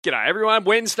G'day everyone,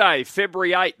 Wednesday,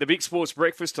 February 8th, the Big Sports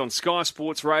Breakfast on Sky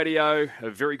Sports Radio.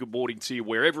 A very good morning to you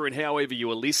wherever and however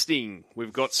you are listening.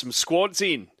 We've got some squads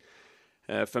in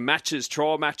for matches,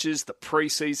 trial matches, the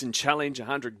pre-season challenge,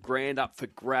 100 grand up for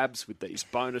grabs with these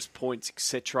bonus points,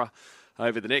 etc.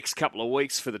 over the next couple of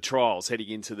weeks for the trials heading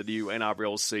into the new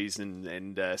NRL season,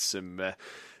 and some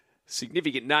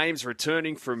significant names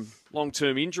returning from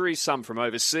long-term injuries, some from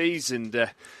overseas, and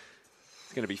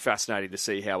it's going to be fascinating to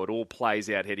see how it all plays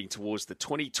out heading towards the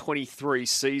 2023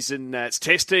 season. It's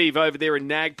Test Eve over there in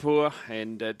Nagpur,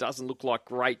 and doesn't look like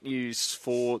great news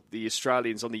for the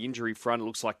Australians on the injury front. It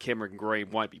looks like Cameron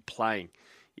Green won't be playing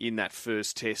in that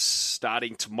first test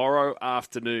starting tomorrow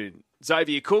afternoon.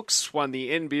 Xavier Cooks won the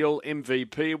NBL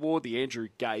MVP award, the Andrew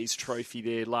Gaze Trophy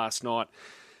there last night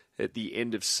at the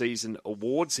end of season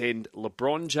awards, and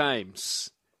LeBron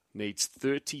James needs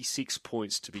 36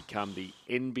 points to become the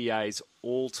NBA's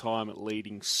all-time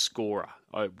leading scorer,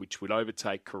 which would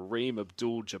overtake Kareem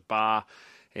Abdul-Jabbar.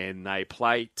 And they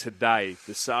play today,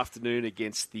 this afternoon,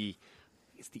 against the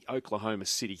Oklahoma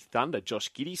City Thunder, Josh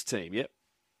Giddey's team, yep.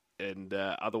 And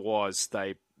otherwise,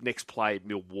 they next play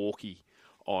Milwaukee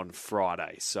on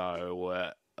Friday.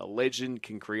 So a legend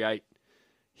can create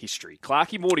history.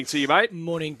 Clarkie, morning to you, mate.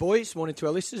 Morning, boys. Morning to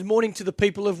our listeners. Morning to the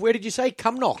people of, where did you say?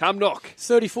 Cumnock. Cumnock.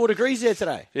 34 degrees there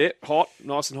today. Yeah, hot.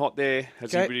 Nice and hot there,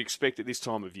 as you would expect at this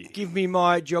time of year. Give me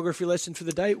my geography lesson for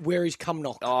the day. Where is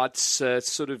Cumnock? Oh, it's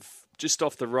sort of just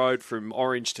off the road from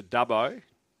Orange to Dubbo.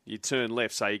 You turn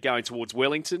left, so you're going towards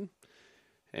Wellington.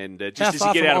 And just as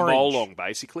you get out of Molong,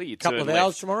 basically, you turn left. Couple of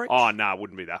hours from Orange? Oh, no, it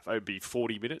wouldn't be that. It would be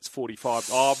 40 minutes, 45.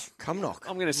 Oh, Cumnock.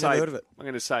 I'm going to say, Never heard of it. I'm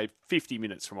going to say 50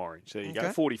 minutes from Orange. There you go,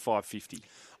 45, 50.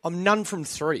 I'm none from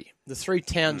three. The three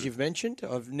towns you've mentioned,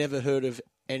 I've never heard of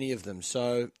any of them.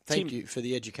 So thank you for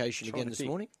the education again this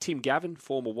morning. Tim Gavin,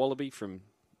 former Wallaby from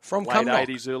late Cumnock.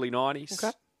 80s, early 90s.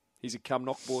 Okay. He's a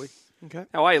Cumnock boy. Okay.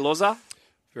 How are you, Loza?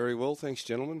 Very well, thanks,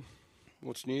 gentlemen.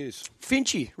 What's news?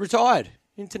 Finchy, retired.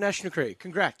 International cricket.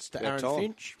 Congrats to Aaron time.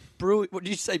 Finch. What did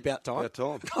you say, about time? About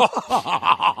time.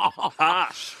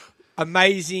 Harsh.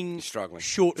 Amazing Struggling.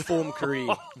 short-form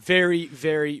career. Very,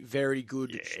 very, very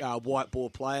good white ball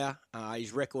player.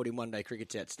 His record in one-day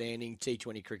cricket's outstanding.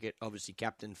 T20 cricket, obviously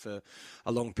captain for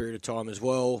a long period of time as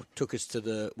well. Took us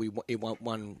to he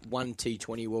won one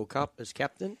T20 World Cup as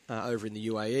captain over in the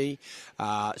UAE.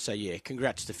 So,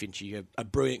 congrats to Finchy. A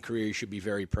brilliant career. He should be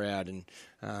very proud.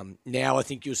 And now I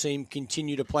think you'll see him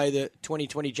continue to play the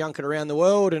 2020 junket around the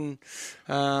world and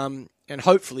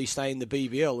hopefully stay in the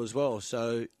BBL as well.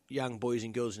 So young boys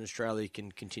and girls in Australia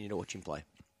can continue to watch him play.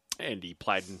 And he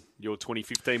played in your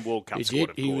 2015 World Cup squad,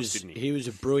 of course, didn't he? He was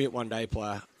a brilliant one-day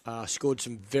player. Scored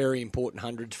some very important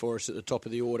hundreds for us at the top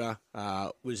of the order.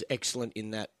 Was excellent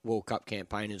in that World Cup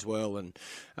campaign as well. And,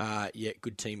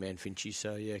 good team man, Finchy.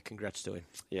 So, congrats to him.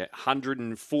 Yeah,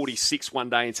 146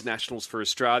 one-day internationals for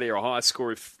Australia, a high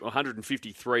score of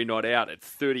 153 not out at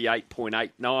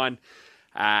 38.89.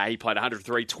 He played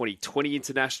 103 2020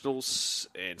 internationals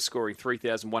and scoring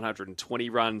 3,120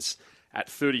 runs at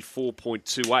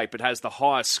 34.28, but has the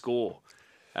highest score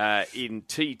in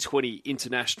T20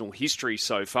 international history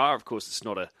so far. Of course, it's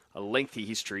not a lengthy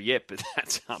history yet, but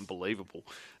that's unbelievable.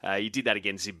 He did that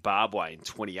against Zimbabwe in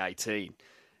 2018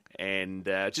 and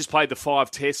just played the 5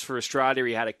 tests for Australia.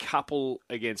 He had a couple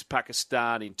against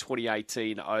Pakistan in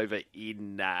 2018 over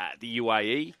in the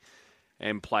UAE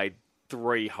and played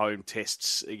 3 home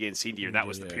tests against India, and that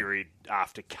was the period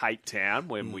after Cape Town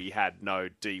when we had no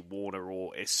D. Warner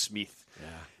or S. Smith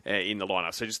in the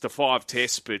lineup. So just the 5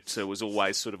 tests, but was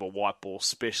always sort of a white ball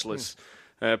specialist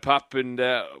pup. And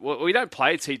we don't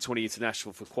play a T20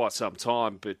 international for quite some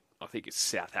time, but I think it's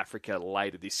South Africa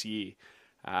later this year.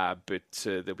 But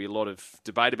there'll be a lot of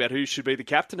debate about who should be the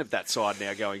captain of that side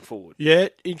now going forward. Yeah,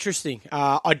 interesting.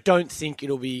 I don't think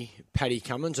it'll be Paddy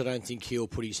Cummins. I don't think he'll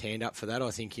put his hand up for that. I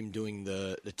think him doing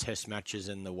the test matches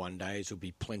and the one days will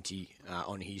be plenty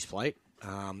on his plate.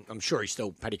 I'm sure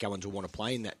Paddy Cummins will want to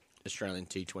play in that Australian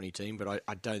T20 team, but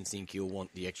I don't think he'll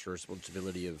want the extra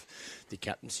responsibility of the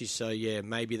captaincy. So,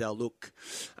 maybe they'll look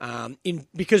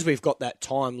because we've got that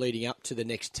time leading up to the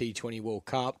next T20 World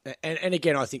Cup. And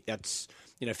again, I think that's,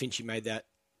 Finchy made that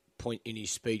point in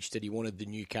his speech that he wanted the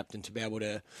new captain to be able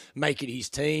to make it his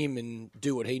team and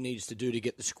do what he needs to do to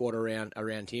get the squad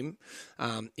around him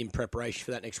in preparation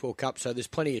for that next World Cup. So there's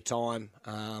plenty of time.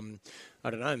 I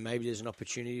don't know, maybe there's an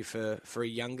opportunity for a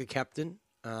younger captain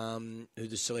who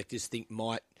the selectors think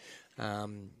might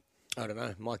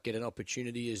get an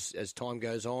opportunity as time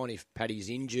goes on, if Paddy's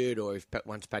injured or if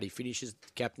once Paddy finishes the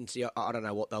captaincy. I don't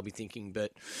know what they'll be thinking,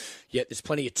 but there's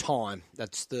plenty of time.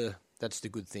 That's the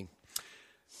good thing.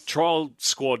 trial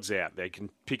squads out. They can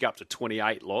pick up to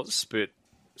 28 lots, but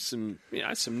some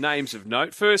names of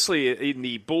note. Firstly, in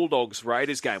the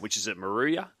Bulldogs-Raiders game, which is at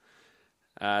Moruya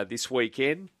this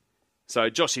weekend. So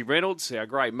Joshy Reynolds, our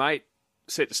great mate,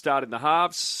 set to start in the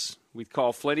halves with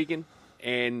Kyle Flanagan,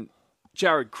 and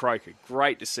Jared Croker.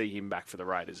 Great to see him back for the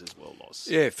Raiders as well, Loz.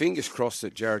 Yeah, fingers crossed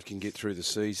that Jared can get through the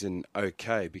season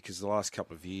okay, because the last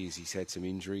couple of years he's had some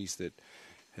injuries that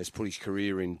has put his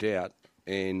career in doubt,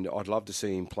 and I'd love to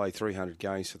see him play 300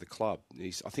 games for the club.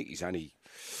 I think he's only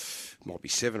might be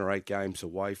 7 or 8 games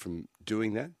away from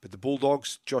doing that. But the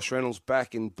Bulldogs, Josh Reynolds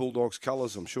back in Bulldogs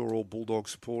colours. I'm sure all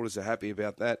Bulldogs supporters are happy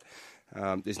about that.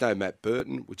 There's no Matt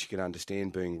Burton, which you can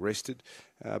understand being rested.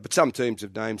 But some teams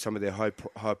have named some of their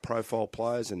high-profile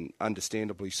players, and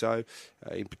understandably so.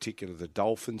 In particular, the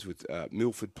Dolphins with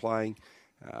Milford playing.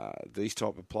 These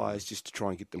type of players, just to try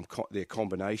and get them their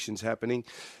combinations happening.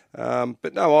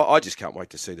 But no, I just can't wait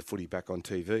to see the footy back on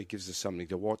TV. It gives us something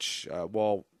to watch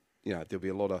while there'll be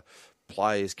a lot of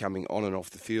players coming on and off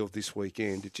the field this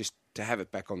weekend. Just to have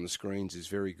it back on the screens is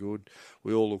very good.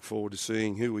 We all look forward to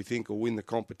seeing who we think will win the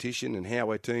competition and how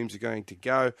our teams are going to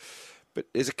go. But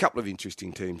there's a couple of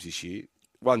interesting teams this year.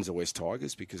 One's the West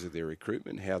Tigers because of their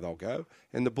recruitment, how they'll go,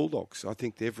 and the Bulldogs. I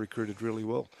think they've recruited really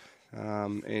well.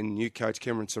 And new coach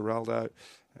Cameron Ciraldo,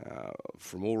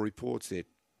 from all reports, they're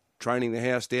training the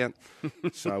house down.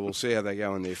 So we'll see how they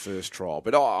go in their first trial.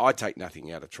 But I take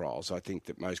nothing out of trials. I think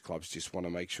that most clubs just want to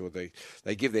make sure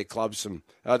they give their clubs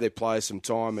their players some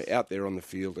time out there on the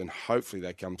field, and hopefully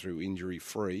they come through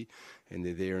injury-free and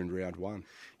they're there in round one.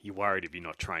 You're worried if you're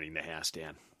not training the house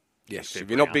down. Yes, if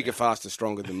you're not bigger, faster,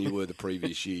 stronger than you were the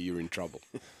previous year, you're in trouble.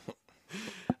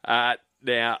 Now,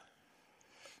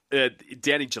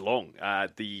 down in Geelong,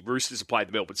 the Roosters have played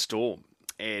the Melbourne Storm.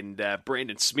 And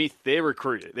Brandon Smith, their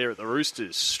recruiter, there at the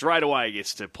Roosters, straight away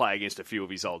gets to play against a few of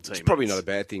his old teammates. It's probably not a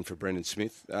bad thing for Brandon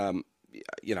Smith.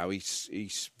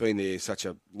 He's been there such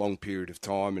a long period of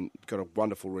time and got a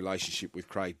wonderful relationship with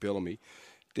Craig Bellamy.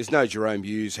 There's no Jerome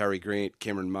Hughes, Harry Grant,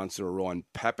 Cameron Munster or Ryan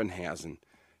Pappenhausen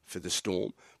for the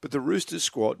Storm. But the Roosters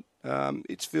squad,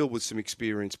 it's filled with some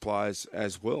experienced players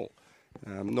as well.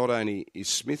 Not only is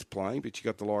Smith playing, but you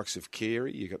got the likes of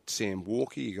Carey, you got Sam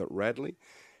Walker, you got Radley.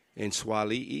 And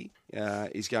Swali'i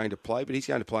is going to play, but he's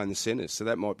going to play in the centres. So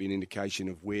that might be an indication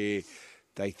of where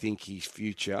they think his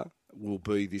future will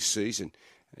be this season.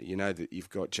 You know that you've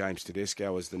got James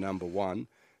Tedesco as the number one,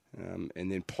 and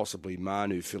then possibly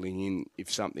Manu filling in if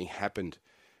something happened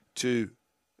to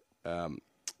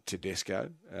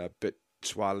Tedesco. But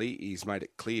Swali'i's made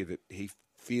it clear that he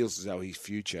feels as though his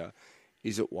future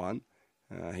is at one.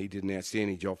 He did an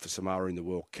outstanding job for Samoa in the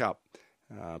World Cup.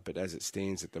 But as it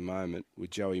stands at the moment, with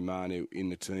Joey Manu in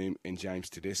the team and James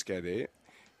Tedesco there,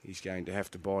 he's going to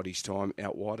have to bide his time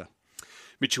out wider.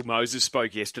 Mitchell Moses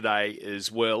spoke yesterday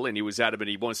as well, and he was adamant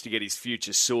he wants to get his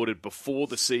future sorted before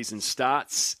the season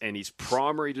starts, and his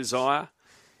primary desire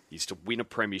is to win a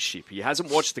premiership. He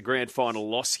hasn't watched the grand final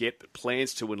loss yet, but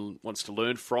plans to and wants to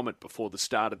learn from it before the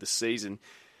start of the season.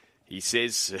 He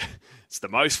says it's the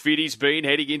most fit he's been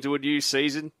heading into a new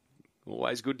season.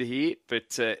 Always good to hear,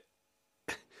 but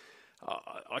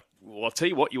I'll tell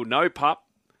you what, you'll know, Pup,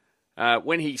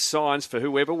 when he signs for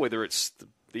whoever, whether it's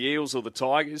the Eels or the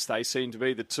Tigers, they seem to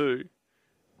be the two,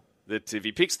 that if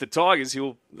he picks the Tigers,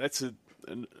 that's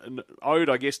an ode,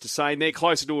 I guess, to saying they're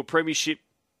closer to a premiership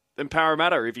than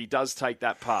Parramatta if he does take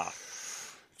that path.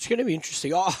 It's going to be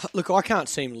interesting. Look, I can't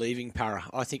see him leaving Parra.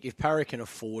 I think if Parra can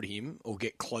afford him or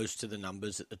get close to the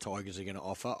numbers that the Tigers are going to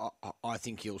offer, I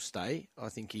think he'll stay. I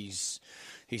think he's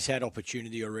had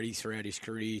opportunity already throughout his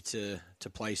career to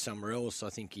play somewhere else. I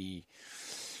think he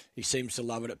seems to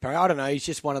love it at Parra. I don't know. He's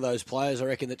just one of those players, I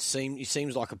reckon, he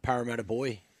seems like a Parramatta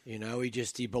boy. You know,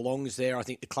 he belongs there. I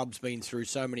think the club's been through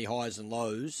so many highs and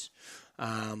lows.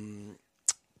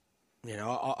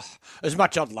 As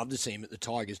much I'd love to see him at the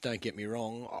Tigers, don't get me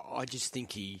wrong, I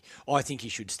think he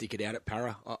should stick it out at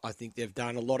Parra. I think they've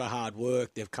done a lot of hard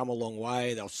work. They've come a long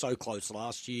way. They were so close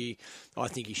last year. I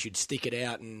think he should stick it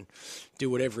out and do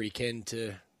whatever he can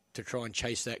to try and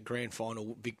chase that grand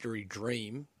final victory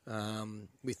dream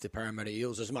with the Parramatta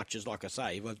Eels. As much as, like I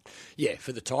say,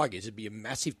 for the Tigers, it'd be a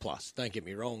massive plus. Don't get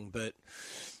me wrong, but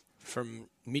from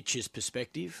Mitch's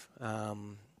perspective,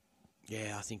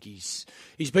 I think he's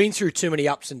been through too many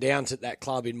ups and downs at that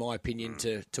club, in my opinion,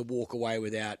 to walk away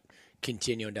without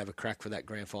continuing to have a crack for that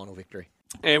grand final victory.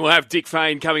 And we'll have Dick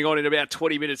Fane coming on in about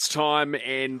 20 minutes' time,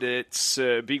 and it's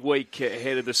a big week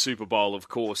ahead of the Super Bowl, of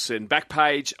course. And back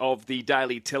page of the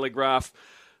Daily Telegraph,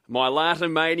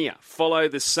 Mailata Mania, Follow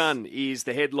the Sun is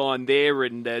the headline there,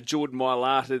 and Jordan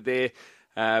Mailata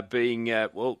there being,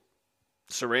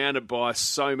 surrounded by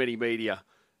so many media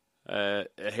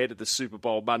ahead of the Super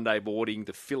Bowl Monday morning.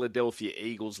 The Philadelphia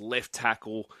Eagles left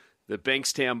tackle, the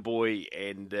Bankstown boy,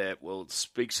 and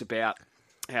speaks about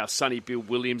how Sonny Bill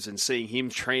Williams and seeing him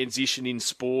transition in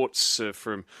sports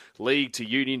from league to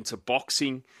union to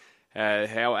boxing,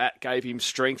 how that gave him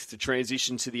strength to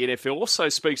transition to the NFL. Also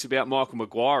speaks about Michael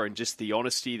Maguire and just the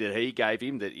honesty that he gave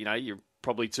him, that, you're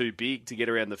probably too big to get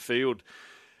around the field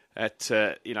at,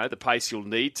 the pace you'll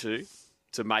need to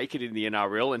make it in the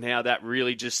NRL, and how that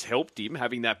really just helped him,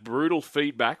 having that brutal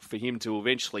feedback for him to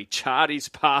eventually chart his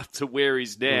path to where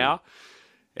he's now.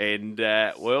 And,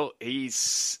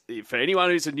 he's, for anyone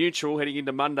who's a neutral heading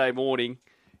into Monday morning,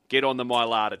 get on the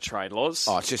Mailata train, Loz.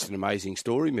 Oh, it's just an amazing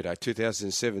story, Middo.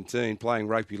 2017, playing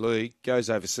rugby league, goes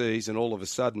overseas, and all of a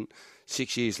sudden,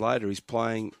 6 years later, he's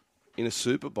playing in a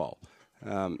Super Bowl.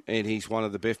 And he's one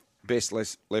of the best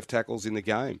left tackles in the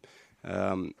game.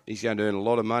 He's going to earn a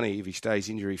lot of money if he stays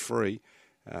injury-free.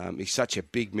 He's such a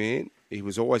big man. He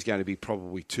was always going to be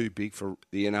probably too big for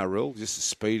the NRL, just the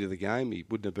speed of the game. He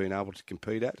wouldn't have been able to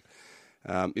compete at.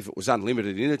 If it was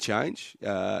unlimited interchange,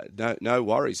 no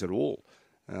worries at all.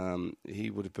 He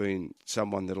would have been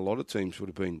someone that a lot of teams would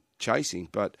have been chasing.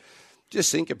 But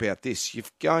just think about this. You're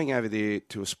going over there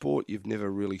to a sport you've never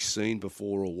really seen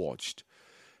before or watched.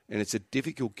 And it's a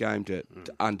difficult game to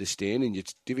understand, and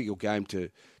it's a difficult game to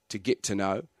get to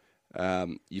know.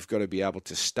 You've got to be able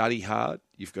to study hard.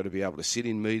 You've got to be able to sit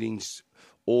in meetings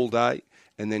all day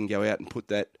and then go out and put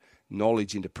that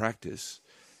knowledge into practice.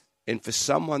 And for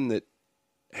someone that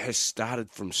has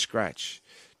started from scratch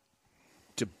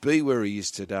to be where he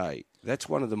is today, that's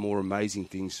one of the more amazing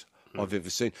things I've ever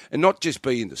seen. And not just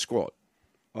be in the squad.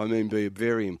 I mean, be a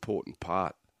very important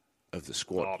part of the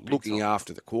squad, looking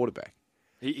after the quarterback.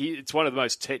 It's one of the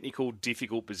most technical,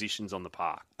 difficult positions on the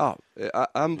park. Oh,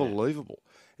 unbelievable. Yeah.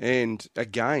 And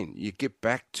again, you get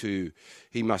back to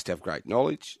he must have great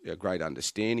knowledge, a great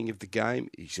understanding of the game.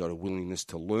 He's got a willingness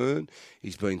to learn.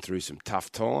 He's been through some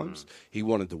tough times. He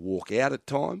wanted to walk out at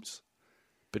times,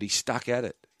 but he stuck at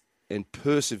it and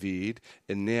persevered,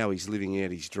 and now he's living out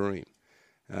his dream.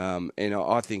 And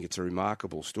I think it's a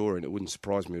remarkable story, and it wouldn't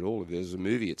surprise me at all if there's a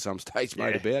movie at some stage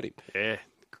made about him. Yeah,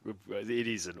 it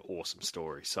is an awesome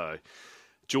story. So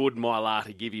Jordan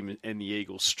Mailata give him and the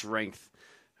Eagles strength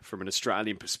from an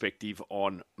Australian perspective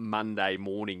on Monday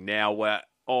morning. Now,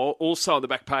 also on the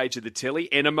back page of the telly,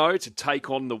 Enemo to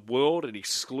take on the world, an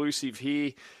exclusive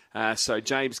here. So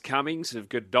James Cummings of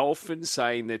Godolphin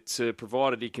saying that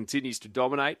provided he continues to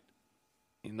dominate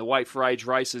in the weight for age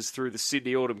races through the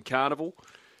Sydney Autumn Carnival,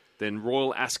 then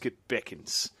Royal Ascot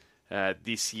beckons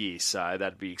this year. So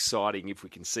that'd be exciting if we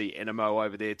can see Enemo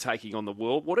over there taking on the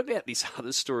world. What about this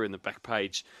other story on the back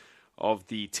page of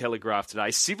the Telegraph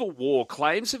today? Civil War,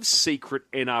 claims of secret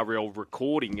NRL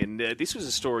recording. And this was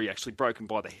a story actually broken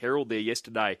by the Herald there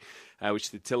yesterday,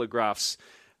 which the Telegraph's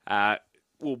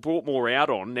brought more out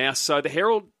on. Now, so the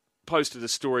Herald posted a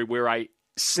story where a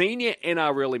senior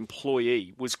NRL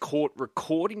employee was caught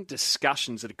recording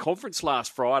discussions at a conference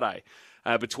last Friday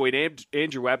between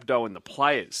Andrew Abdo and the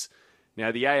players. Now,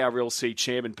 the ARLC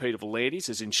chairman, Peter V'landys,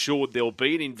 has ensured there'll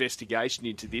be an investigation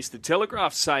into this. The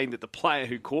Telegraph's saying that the player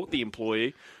who caught the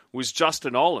employee was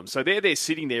Justin Olam. So they're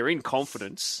sitting there in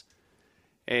confidence,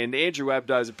 and Andrew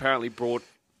Abdo's apparently brought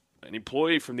an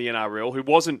employee from the NRL who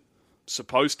wasn't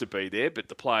supposed to be there, but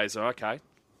the players are okay.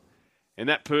 And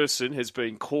that person has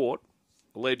been caught,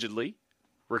 allegedly,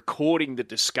 recording the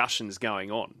discussions going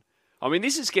on. I mean,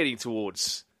 this is getting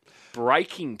towards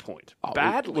breaking point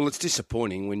badly. Well, it's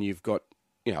disappointing when you've got,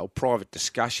 private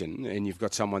discussion and you've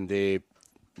got someone there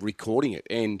recording it.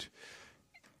 And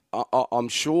I'm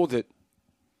sure that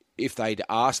if they'd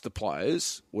asked the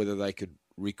players whether they could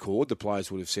record, the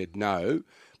players would have said no.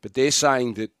 But they're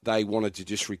saying that they wanted to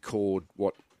just record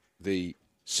what the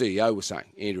CEO was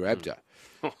saying, Andrew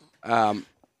Abdo.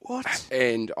 What?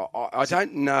 And I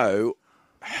don't know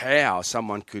how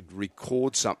someone could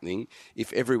record something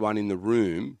if everyone in the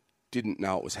room didn't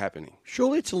know it was happening.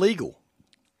 Surely it's illegal.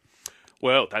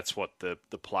 Well, that's what the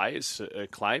players are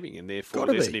claiming, and therefore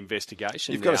there's an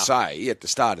investigation. You've got to say at the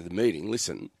start of the meeting,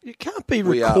 listen, you can't be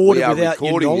recorded without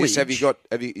recording your knowledge.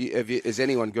 This. Has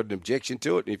anyone got an objection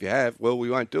to it? And if you have, well, we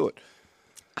won't do it.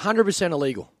 100%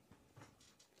 illegal.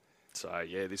 So,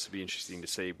 yeah, this will be interesting to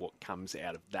see what comes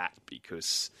out of that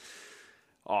because,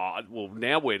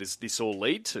 now where does this all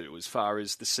lead to as far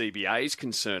as the CBA is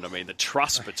concerned? I mean, the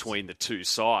trust between the two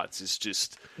sides is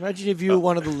just... Imagine if you were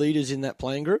one of the leaders in that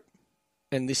playing group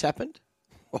and this happened.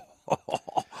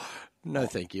 No,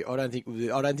 thank you. I don't think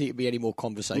it'd be any more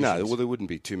conversations. No, well, there wouldn't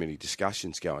be too many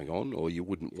discussions going on, or you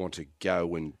wouldn't want to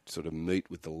go and sort of meet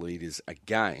with the leaders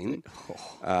again.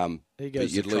 But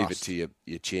you'd leave it to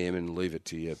your chairman, leave it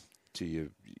to your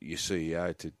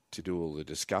CEO to do all the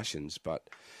discussions. But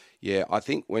yeah, I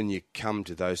think when you come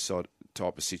to those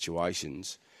type of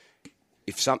situations,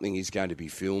 if something is going to be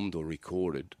filmed or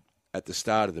recorded at the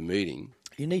start of the meeting,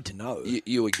 you need to know.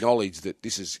 You acknowledge that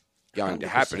this is going 100%. To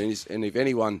happen, and if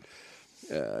anyone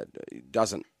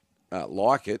doesn't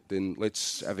like it, then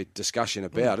let's have a discussion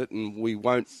about it, and we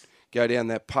won't go down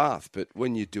that path. But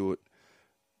when you do it,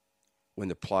 when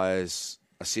the players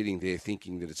are sitting there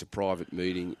thinking that it's a private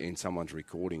meeting and someone's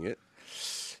recording it,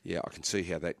 yeah, I can see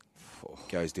how that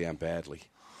goes down badly.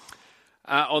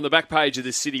 On the back page of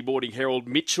the Sydney Morning Herald,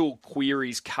 Mitchell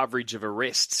queries coverage of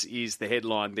arrests is the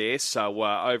headline there. So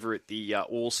over at the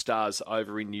All-Stars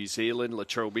over in New Zealand,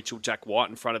 Latrell Mitchell, Jack White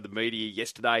in front of the media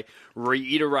yesterday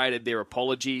reiterated their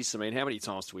apologies. I mean, how many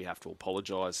times do we have to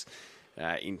apologise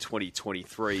in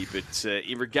 2023? But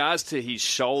in regards to his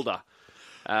shoulder,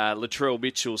 Latrell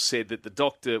Mitchell said that the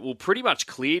doctor, pretty much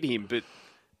cleared him, but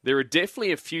there are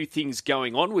definitely a few things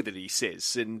going on with it, he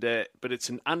says, but it's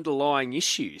an underlying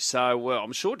issue. So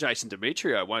I'm sure Jason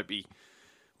Demetriou would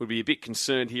be a bit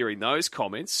concerned hearing those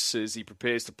comments as he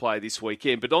prepares to play this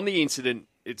weekend. But on the incident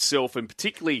itself, and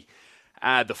particularly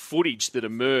the footage that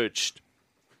emerged,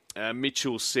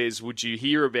 Mitchell says, would you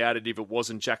hear about it if it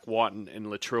wasn't Jack White and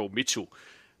Latrell Mitchell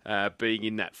being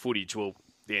in that footage? Well,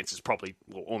 the answer is probably,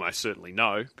 almost certainly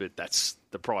no, but that's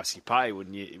the price you pay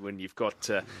when you've got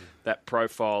that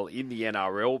profile in the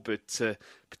NRL. But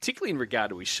particularly in regard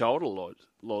to his shoulder,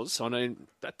 Loz, I mean,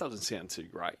 that doesn't sound too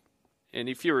great. And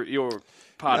if you're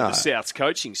part of the South's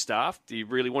coaching staff, do you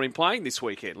really want him playing this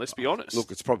weekend? Let's be honest.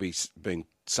 Look, it's probably been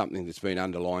something that's been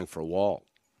underlying for a while.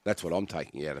 That's what I'm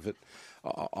taking out of it.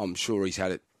 I'm sure he's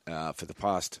had it for the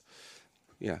past,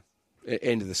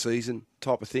 end of the season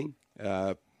type of thing.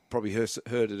 Probably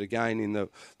heard it again in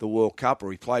the World Cup,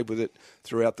 or he played with it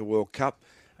throughout the World Cup.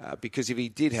 Because if he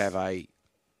did have a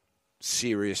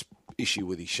serious issue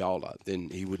with his shoulder, then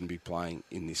he wouldn't be playing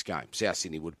in this game. South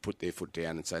Sydney would put their foot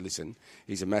down and say, listen,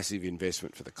 he's a massive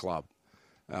investment for the club.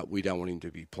 We don't want him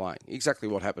to be playing. Exactly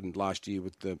what happened last year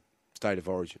with the State of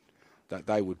Origin. That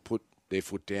they would put their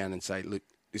foot down and say, look,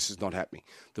 this is not happening.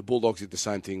 The Bulldogs did the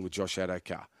same thing with Josh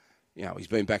Addo-Carr. He's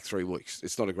been back 3 weeks.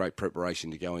 It's not a great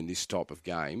preparation to go in this type of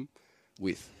game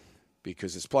with,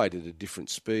 because it's played at a different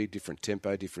speed, different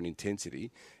tempo, different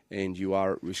intensity, and you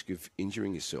are at risk of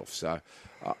injuring yourself. So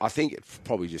I think it's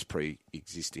probably just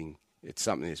pre-existing. It's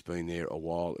something that's been there a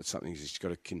while. It's something he's got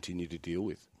to continue to deal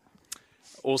with.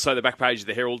 Also, the back page of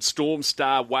the Herald, Storm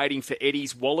star waiting for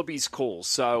Eddie's Wallabies call.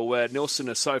 So Nelson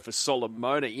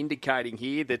Asofa-Solomona indicating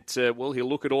here that, he'll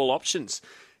look at all options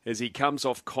as he comes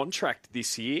off contract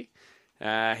this year.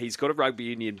 He's got a rugby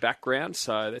union background,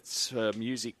 so that's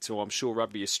music to, I'm sure,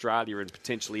 Rugby Australia and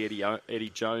potentially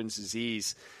Eddie Jones's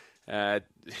ears.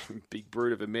 Big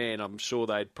brute of a man. I'm sure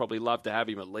they'd probably love to have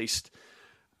him at least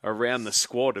around the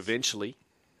squad eventually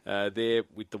there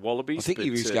with the Wallabies. I think if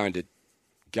he's going to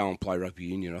go and play rugby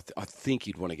union, I think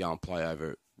he'd want to go and play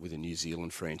over with a New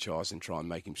Zealand franchise and try and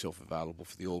make himself available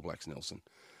for the All Blacks, Nelson.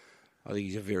 I think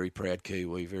he's a very proud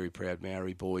Kiwi, very proud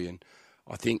Maori boy, and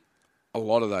I think a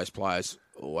lot of those players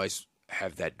always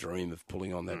have that dream of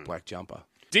pulling on that black jumper.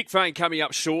 Dick Vane coming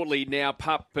up shortly. Now,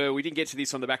 Pup, we didn't get to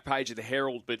this on the back page of the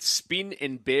Herald, but spin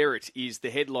and bear it is the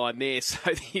headline there.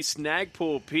 So this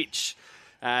Nagpur pitch,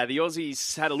 the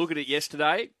Aussies had a look at it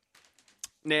yesterday.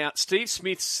 Now, Steve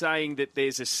Smith's saying that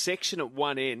there's a section at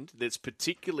one end that's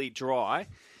particularly dry,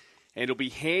 and it'll be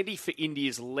handy for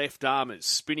India's left armers,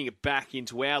 spinning it back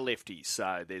into our lefties.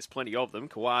 So there's plenty of them,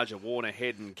 Khawaja, Warner,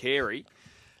 Head and Carey.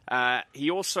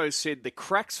 He also said the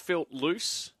cracks felt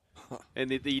loose and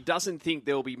that he doesn't think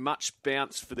there'll be much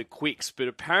bounce for the quicks, but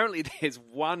apparently there's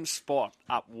one spot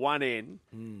up one end,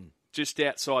 just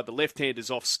outside the left-hander's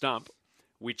off stump,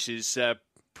 which is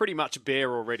pretty much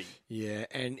bare already. Yeah,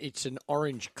 and it's an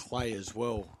orange clay as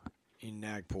well in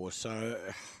Nagpur, so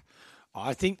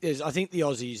I think the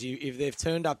Aussies, if they've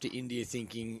turned up to India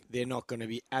thinking they're not going to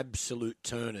be absolute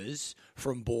turners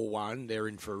from ball one, they're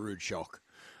in for a rude shock.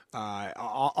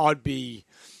 I'd be,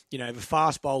 if a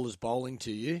fast bowler's bowling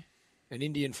to you, an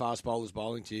Indian fast bowler's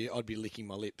bowling to you, I'd be licking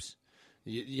my lips.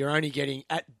 You're only getting,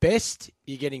 at best,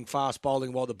 you're getting fast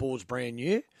bowling while the ball's brand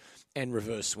new and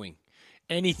reverse swing.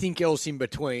 Anything else in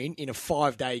between in a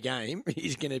 5-day game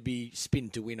is going to be spin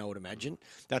to win, I would imagine.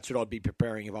 That's what I'd be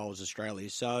preparing if I was Australia.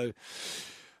 So,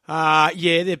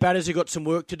 their batters have got some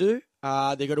work to do.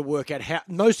 They've got to work out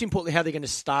most importantly, how they're going to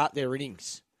start their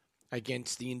innings.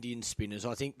 against the Indian spinners.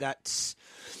 I think that's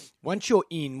once you're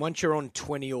on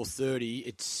 20 or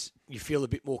 30, you feel a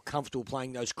bit more comfortable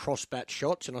playing those cross-bat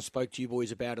shots. And I spoke to you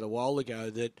boys about it a while ago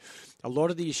that a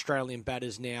lot of the Australian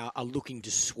batters now are looking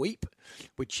to sweep,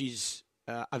 which is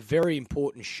a very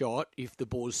important shot if the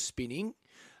ball's spinning.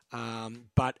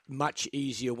 But much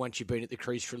easier once you've been at the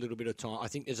crease for a little bit of time. I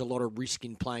think there's a lot of risk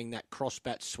in playing that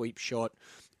cross-bat sweep shot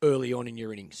early on in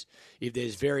your innings. If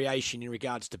there's variation in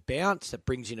regards to bounce, that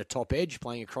brings in a top edge,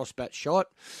 playing a cross-bat shot.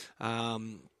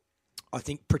 I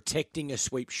think protecting a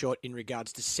sweep shot in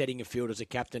regards to setting a field as a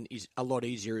captain is a lot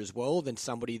easier as well than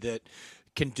somebody that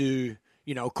can do,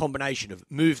 a combination of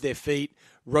move their feet,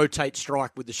 rotate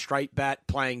strike with the straight bat,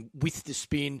 playing with the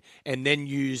spin, and then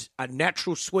use a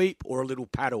natural sweep or a little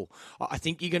paddle. I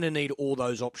think you're going to need all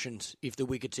those options if the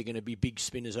wickets are going to be big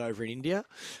spinners over in India.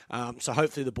 So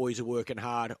hopefully the boys are working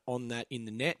hard on that in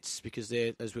the nets because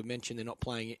they're, as we mentioned, they're not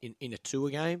playing it in a tour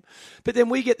game. But then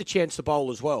we get the chance to bowl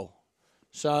as well.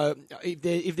 So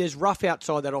if there's rough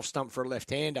outside that off stump for a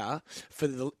left-hander for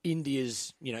the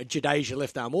India's, Jadeja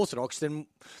left-arm orthodox, then,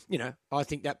 I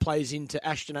think that plays into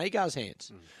Ashton Agar's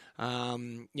hands.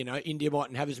 India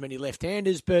mightn't have as many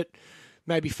left-handers, but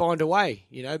maybe find a way.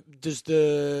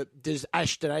 Does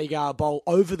Ashton Agar bowl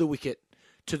over the wicket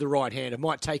to the right-hander?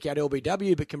 Might take out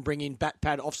LBW, but can bring in bat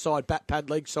pad offside, bat pad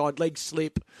leg side, leg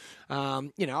slip.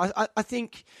 I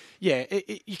think,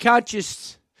 you can't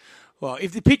just... Well,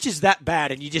 if the pitch is that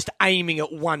bad and you're just aiming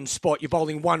at one spot, you're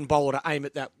bowling one bowler to aim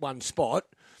at that one spot,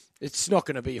 it's not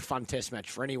going to be a fun test match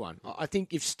for anyone. I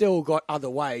think you've still got other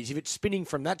ways. If it's spinning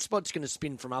from that spot, it's going to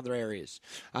spin from other areas.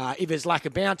 If there's lack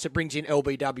of bounce, it brings in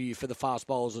LBW for the fast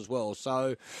bowlers as well.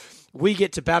 So we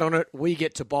get to bat on it. We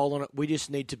get to bowl on it. We just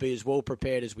need to be as well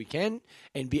prepared as we can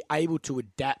and be able to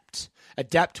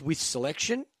adapt with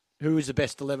selection. Who is the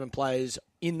best 11 players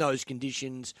in those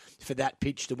conditions for that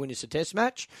pitch to win us a test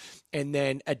match, and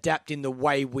then adapt in the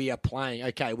way we are playing.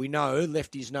 Okay, we know,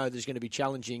 lefties know there's going to be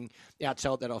challenging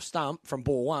outside that off stump from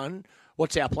ball one.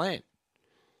 What's our plan?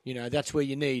 That's where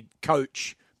you need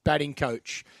coach, batting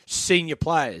coach, senior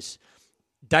players.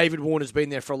 David Warner's been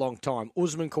there for a long time.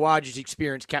 Usman Khawaja's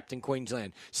experienced captain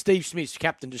Queensland. Steve Smith's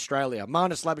captained Australia.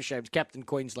 Marnus Labuschagne's captain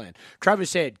Queensland.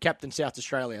 Travis Head, captain South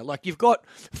Australia. You've got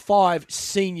 5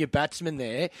 senior batsmen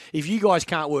there. If you guys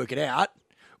can't work it out,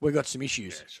 we've got some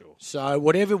issues. Yeah, sure. So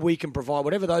whatever we can provide,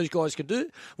 whatever those guys can do,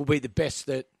 will be the best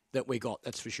that we got,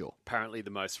 that's for sure. Apparently the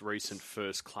most recent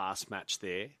first-class match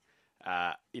there,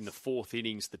 in the 4th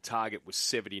innings, the target was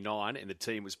 79 and the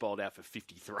team was bowled out for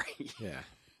 53. Yeah.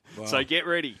 Wow. So get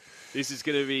ready. This is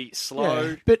going to be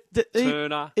slow, but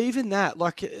turner. Even that,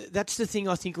 that's the thing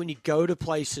I think when you go to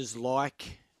places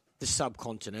like the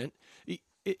subcontinent,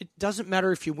 it doesn't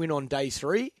matter if you win on day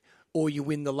 3 or you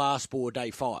win the last ball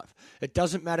day 5. It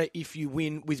doesn't matter if you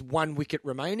win with 1 wicket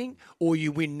remaining or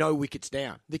you win no wickets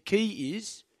down. The key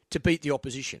is to beat the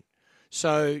opposition.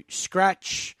 So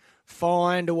scratch,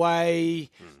 find a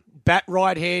way... Bat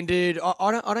right-handed.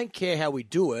 I don't care how we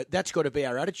do it. That's got to be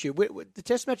our attitude. The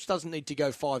test match doesn't need to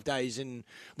go 5 days and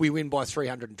we win by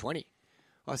 320.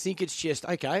 I think it's just,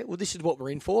 okay, well, this is what we're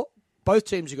in for. Both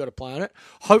teams have got to play on it.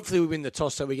 Hopefully we win the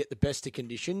toss so we get the best of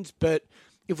conditions. But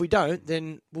if we don't,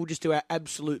 then we'll just do our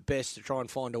absolute best to try and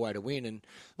find a way to win. And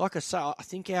like I say, I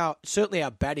think certainly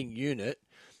our batting unit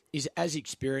is as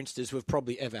experienced as we've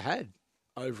probably ever had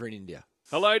over in India.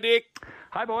 Hello, Dick.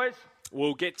 Hi, boys.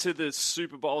 We'll get to the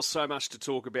Super Bowl. So much to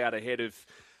talk about ahead of,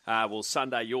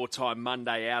 Sunday your time,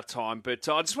 Monday our time. But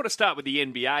I just want to start with the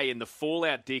NBA and the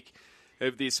fallout, Dick,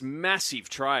 of this massive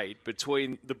trade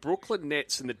between the Brooklyn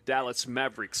Nets and the Dallas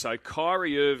Mavericks. So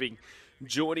Kyrie Irving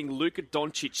joining Luka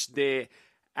Doncic there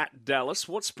at Dallas.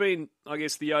 What's been, I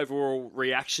guess, the overall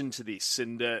reaction to this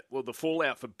and, the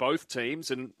fallout for both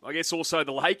teams and, I guess, also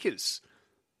the Lakers?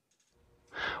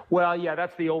 Well, yeah,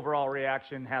 that's the overall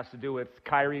reaction. Has to do with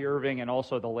Kyrie Irving and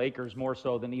also the Lakers more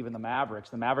so than even the Mavericks.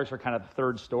 The Mavericks are kind of the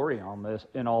third story on this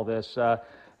in all this.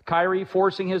 Kyrie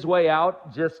forcing his way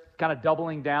out, just kind of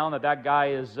doubling down that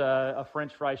guy is a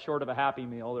French fry short of a Happy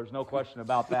Meal. There's no question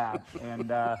about that. And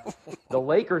the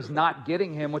Lakers not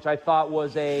getting him, which I thought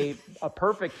was a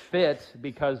perfect fit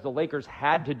because the Lakers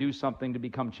had to do something to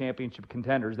become championship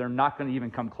contenders. They're not going to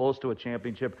even come close to a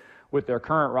championship with their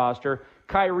current roster.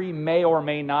 Kyrie may or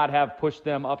may not have pushed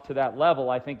them up to that level.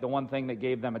 I think the one thing that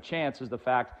gave them a chance is the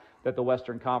fact that the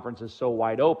Western Conference is so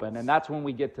wide open. And that's when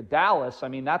we get to Dallas. I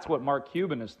mean, that's what Mark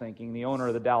Cuban is thinking, the owner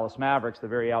of the Dallas Mavericks, the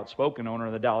very outspoken owner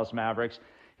of the Dallas Mavericks.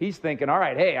 He's thinking, all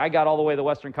right, hey, I got all the way to the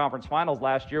Western Conference Finals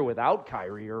last year without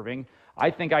Kyrie Irving.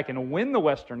 I think I can win the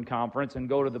Western Conference and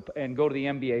go to the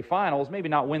NBA Finals. Maybe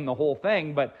not win the whole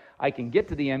thing, but I can get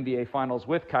to the NBA Finals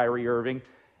with Kyrie Irving.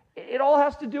 it all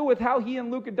has to do with how he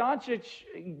and Luka Doncic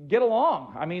get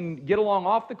along. I mean, get along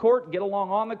off the court, get along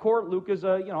on the court. Luka's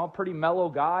a pretty mellow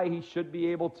guy. He should be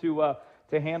able to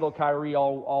handle Kyrie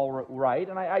all right.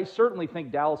 And I certainly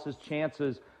think Dallas's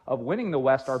chances of winning the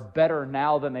West are better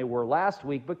now than they were last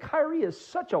week. But Kyrie is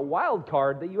such a wild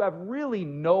card that you have really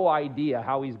no idea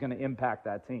how he's going to impact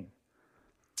that team.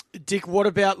 Dick, what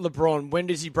about LeBron? When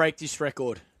does he break this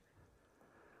record?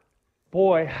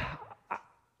 Boy,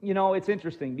 it's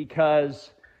interesting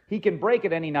because he can break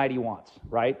it any night he wants,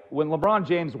 right? When LeBron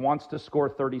James wants to score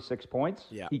 36 points,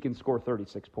 He can score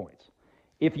 36 points.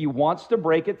 If he wants to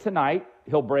break it tonight,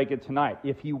 he'll break it tonight.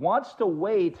 If he wants to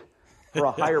wait for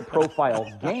a higher profile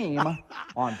game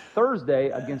on Thursday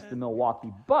against the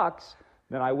Milwaukee Bucks,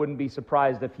 then I wouldn't be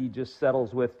surprised if he just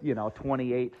settles with,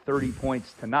 28, 30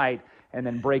 points tonight and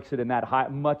then breaks it in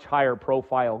that much higher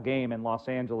profile game in Los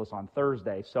Angeles on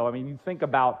Thursday. So, I mean, you think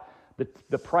about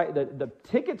the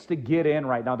tickets to get in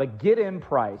right now, the get-in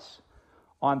price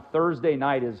on Thursday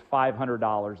night is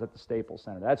 $500 at the Staples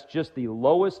Center. That's just the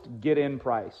lowest get-in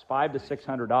price, $500 to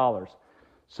 $600.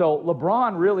 So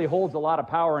LeBron really holds a lot of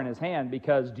power in his hand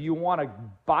because do you want to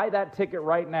buy that ticket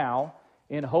right now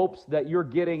in hopes that you're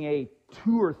getting a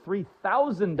 $2,000 or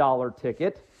 $3,000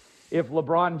 ticket if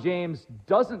LeBron James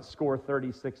doesn't score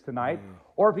 36 tonight,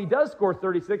 or if he does score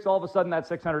 36, all of a sudden that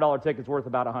 $600 ticket's worth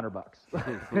about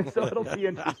 $100. So it'll be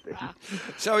interesting.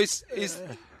 So is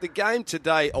the game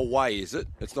today away, is it?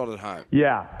 It's not at home?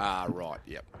 Yeah. Right,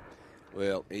 yep.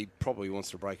 Well, he probably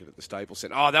wants to break it at the Staples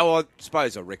Center. I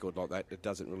suppose a record like that, it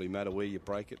doesn't really matter where you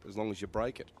break it, as long as you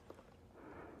break it.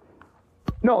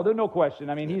 No, there's no question.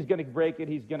 I mean, he's going to break it.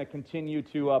 He's going to continue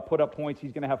to put up points.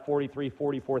 He's going to have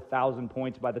 44,000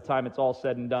 points by the time it's all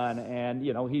said and done. And,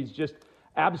 he's just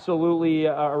absolutely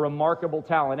a remarkable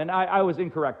talent. And I was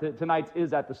incorrect. Tonight's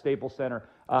is at the Staples Center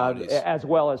as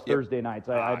well as Thursday nights.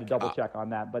 I had to double-check on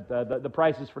that. But the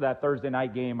prices for that Thursday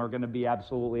night game are going to be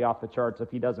absolutely off the charts if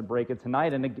he doesn't break it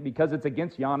tonight, and because it's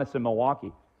against Giannis in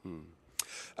Milwaukee.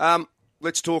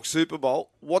 Let's talk Super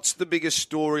Bowl. What's the biggest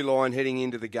storyline heading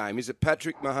into the game? Is it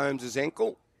Patrick Mahomes'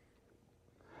 ankle?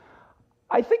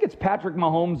 I think it's Patrick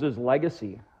Mahomes'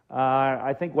 legacy.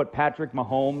 I think what Patrick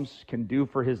Mahomes can do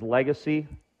for his legacy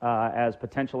as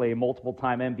potentially a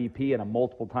multiple-time MVP and a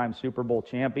multiple-time Super Bowl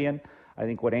champion. I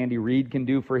think what Andy Reid can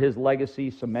do for his legacy,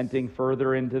 cementing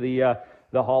further into the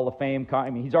Hall of Fame.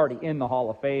 I mean, he's already in the Hall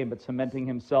of Fame, but cementing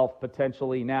himself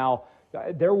potentially now.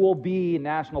 There will be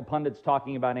national pundits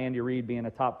talking about Andy Reid being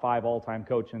a top 5 all-time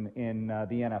coach in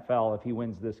the NFL if he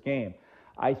wins this game.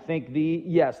 I think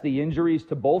the injuries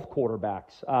to both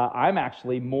quarterbacks. I'm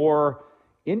actually more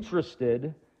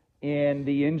interested in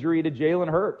the injury to Jalen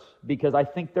Hurts because I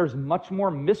think there's much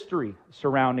more mystery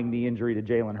surrounding the injury to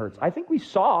Jalen Hurts. I think we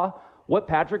saw what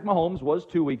Patrick Mahomes was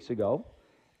 2 weeks ago,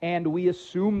 and we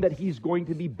assume that he's going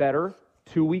to be better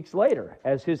 2 weeks later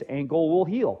as his ankle will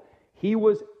heal. He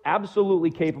was absolutely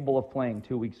capable of playing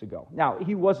 2 weeks ago. Now,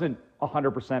 he wasn't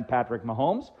 100% Patrick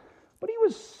Mahomes, but he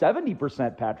was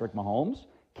 70% Patrick Mahomes.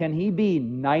 Can he be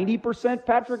 90%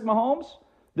 Patrick Mahomes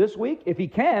this week? If he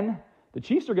can, the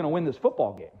Chiefs are going to win this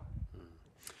football game.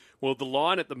 Well, the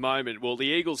line at the moment, the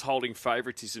Eagles holding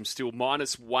favoritism still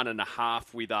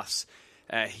 -1.5 with us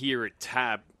here at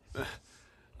Tab.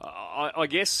 I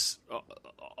guess,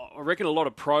 I reckon a lot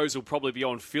of pros will probably be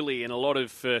on Philly and a lot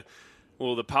of... the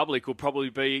public will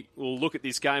look at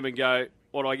this game and go,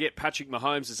 what do I get? Patrick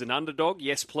Mahomes as an underdog?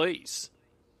 Yes, please.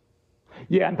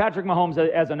 Yeah, and Patrick Mahomes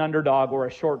as an underdog or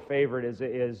a short favorite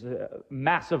is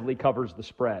massively covers the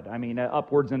spread. I mean,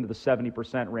 upwards into the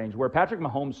 70% range. Where Patrick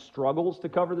Mahomes struggles to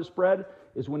cover the spread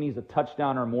is when he's a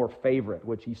touchdown or more favorite,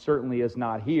 which he certainly is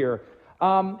not here.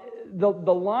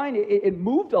 The line, it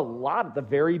moved a lot at the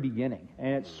very beginning,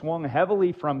 and it swung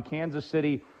heavily from Kansas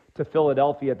City to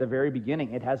Philadelphia at the very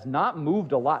beginning. It has not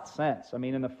moved a lot since. I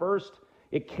mean, in the first,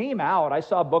 it came out, I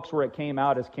saw books where it came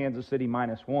out as Kansas City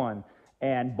 -1,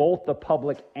 and both the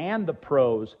public and the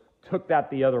pros took that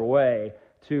the other way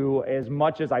to as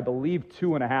much as, I believe,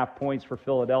 2.5 points for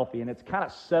Philadelphia, and it's kind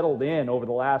of settled in over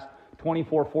the last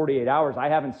 24, 48 hours. I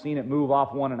haven't seen it move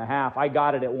off 1.5. I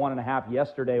got it at 1.5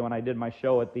 yesterday when I did my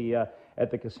show at the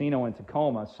casino in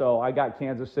Tacoma, so I got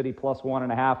Kansas City plus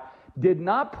 1.5. Did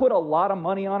not put a lot of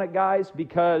money on it, guys,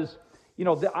 because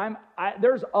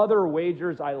there's other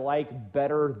wagers I like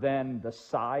better than the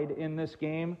side in this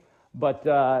game. But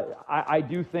I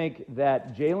do think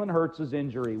that Jalen Hurts'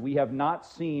 injury, we have not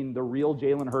seen the real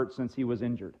Jalen Hurts since he was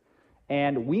injured.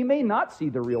 And we may not see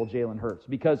the real Jalen Hurts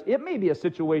because it may be a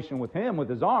situation with him, with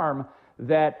his arm,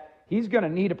 that he's going to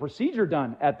need a procedure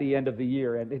done at the end of the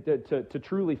year and to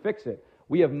truly fix it.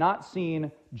 We have not seen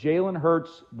Jalen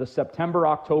Hurts, the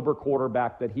September-October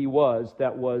quarterback that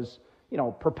was,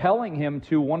 propelling him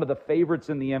to one of the favorites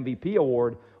in the MVP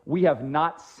award. We have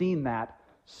not seen that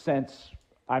since,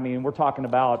 we're talking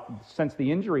about since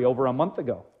the injury over a month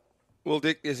ago. Well,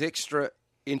 Dick, there's extra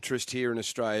interest here in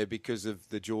Australia because of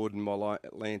the Jordan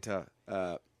Mailata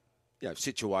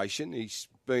situation. He's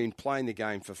been playing the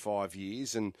game for 5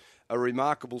 years, and a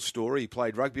remarkable story. He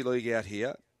played rugby league out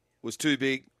here, was too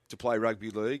big to play rugby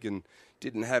league and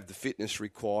didn't have the fitness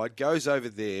required, goes over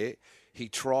there, he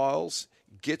trials,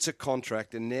 gets a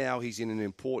contract, and now he's in an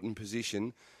important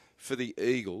position for the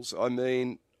Eagles.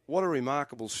 What a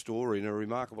remarkable story and a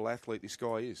remarkable athlete this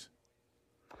guy is.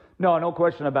 No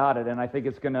question about it, and I think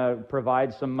it's going to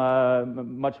provide some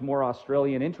much more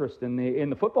Australian interest in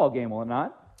the football game, will it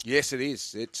not? Yes, it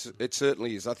is. It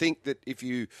certainly is. I think that if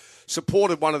you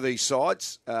supported one of these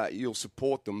sides, you'll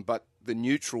support them, but the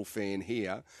neutral fan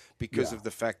here, because of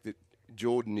the fact that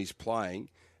Jordan is playing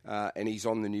and he's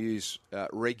on the news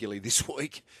regularly this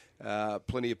week,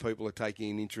 plenty of people are taking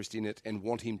an interest in it and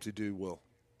want him to do well.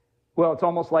 Well, it's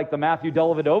almost like the Matthew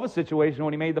Dellavedova situation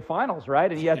when he made the finals, right?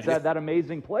 And he had that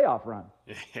amazing playoff run.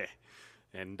 Yeah.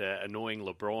 And annoying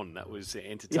LeBron. That was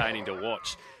entertaining to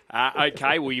watch.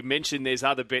 Okay, well, you mentioned there's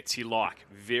other bets you like.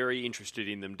 Very interested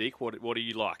in them, Dick. What do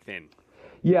you like then?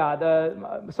 Yeah,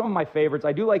 some of my favorites.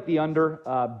 I do like the under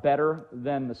better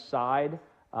than the side.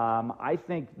 I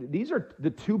think these are the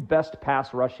two best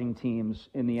pass rushing teams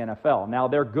in the NFL. Now,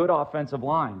 they're good offensive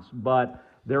lines, but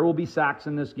there will be sacks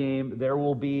in this game. There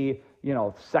will be,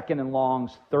 second and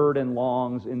longs, third and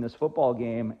longs in this football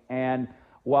game. And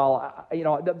while,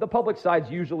 the public side's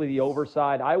usually the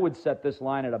overside, I would set this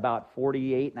line at about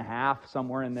 48.5,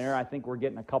 somewhere in there. I think we're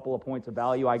getting a couple of points of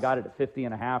value. I got it at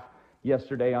 50.5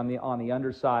 yesterday on the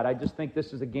underside. I just think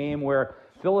this is a game where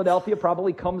Philadelphia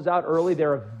probably comes out early.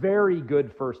 They're a very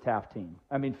good first half team.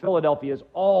 Philadelphia is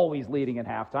always leading at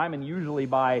halftime, and usually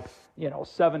by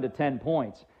 7 to 10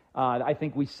 points. I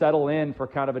think we settle in for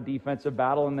kind of a defensive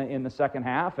battle in the second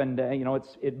half, and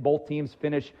both teams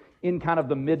finish in kind of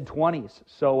the mid-20s.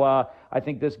 So I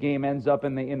think this game ends up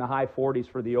in the high 40s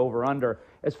for the over/under.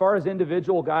 As far as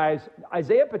individual guys,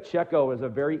 Isaiah Pacheco is a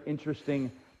very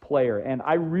interesting player, and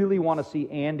I really want to see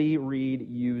Andy Reid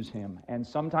use him. And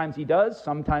sometimes he does,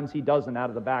 sometimes he doesn't out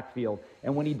of the backfield.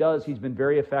 And when he does, he's been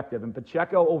very effective. And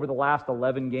Pacheco, over the last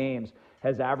 11 games,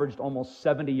 has averaged almost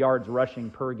 70 yards rushing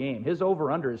per game. His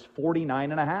over/under is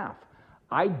 49.5.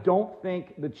 I don't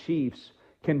think the Chiefs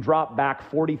can drop back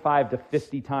 45 to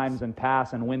 50 times and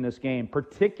pass and win this game,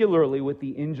 particularly with the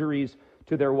injuries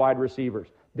to their wide receivers.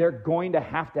 They're going to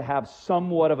have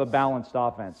somewhat of a balanced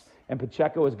offense, and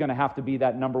Pacheco is going to have to be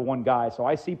that number one guy. So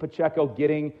I see Pacheco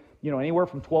getting, anywhere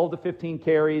from 12 to 15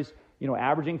 carries,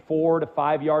 averaging 4 to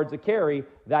 5 yards a carry.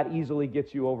 That easily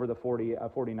gets you over the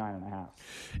 49.5.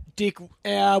 Dick,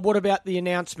 what about the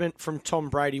announcement from Tom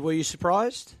Brady? Were you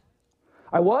surprised?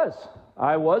 I was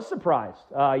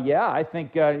surprised. I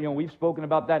think, we've spoken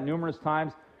about that numerous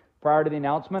times prior to the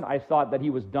announcement. I thought that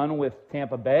he was done with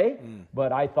Tampa Bay,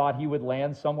 but I thought he would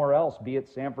land somewhere else, be it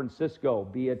San Francisco,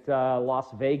 be it Las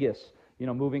Vegas,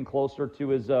 moving closer to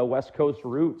his West Coast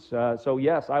roots. So,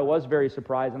 yes, I was very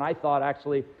surprised, and I thought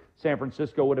actually San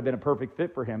Francisco would have been a perfect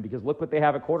fit for him because look what they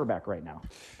have at quarterback right now.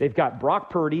 They've got Brock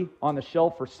Purdy on the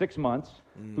shelf for 6 months,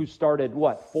 who started,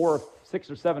 6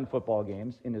 or 7 football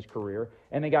games in his career,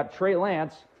 and they got Trey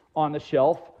Lance on the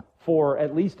shelf for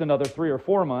at least another 3 or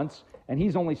 4 months, and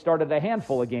he's only started a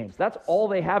handful of games. That's all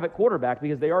they have at quarterback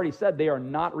because they already said they are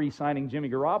not re-signing Jimmy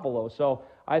Garoppolo. So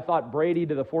I thought Brady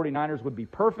to the 49ers would be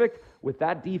perfect with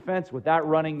that defense, with that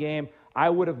running game. I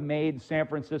would have made San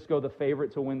Francisco the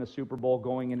favorite to win the Super Bowl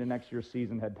going into next year's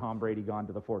season had Tom Brady gone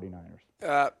to the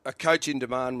 49ers. A coach in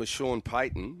demand was Sean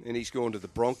Payton, and he's gone to the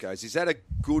Broncos. Is that a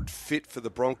good fit for the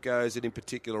Broncos, and in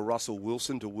particular Russell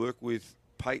Wilson, to work with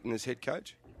Payton as head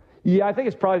coach? Yeah, I think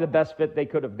it's probably the best fit they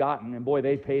could have gotten, and boy,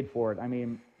 they paid for it.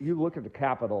 You look at the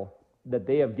capital that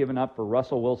they have given up for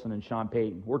Russell Wilson and Sean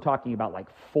Payton. We're talking about like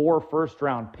 4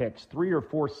 first-round picks, 3 or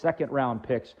 4 second-round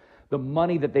picks. The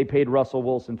money that they paid Russell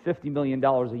Wilson, $50 million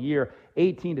a year,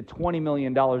 $18 to $20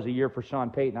 million a year for Sean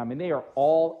Payton. They are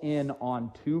all in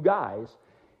on 2 guys.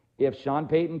 If Sean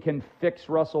Payton can fix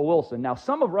Russell Wilson. Now,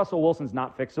 some of Russell Wilson's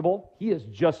not fixable. He is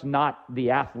just not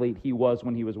the athlete he was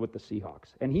when he was with the Seahawks.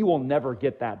 And he will never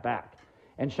get that back.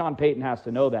 And Sean Payton has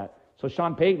to know that. So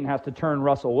Sean Payton has to turn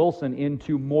Russell Wilson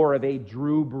into more of a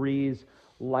Drew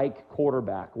Brees-like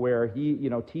quarterback, where he,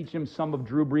 teach him some of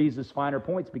Drew Brees' finer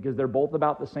points because they're both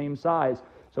about the same size.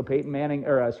 So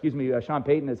Sean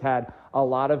Payton has had a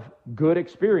lot of good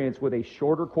experience with a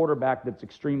shorter quarterback that's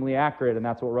extremely accurate, and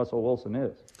that's what Russell Wilson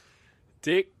is.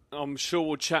 Dick, I'm sure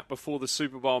we'll chat before the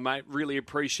Super Bowl, mate. Really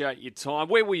appreciate your time.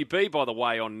 Where will you be, by the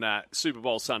way, on Super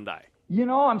Bowl Sunday?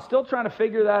 I'm still trying to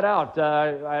figure that out.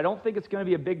 I don't think it's going to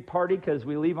be a big party because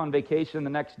we leave on vacation the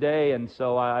next day, and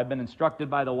so I've been instructed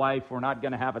by the wife we're not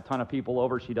going to have a ton of people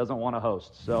over. She doesn't want to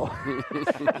host. So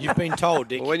You've been told,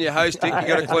 Dick. Well, when you host, Dick, you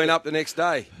got to clean up the next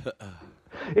day.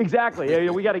 Exactly.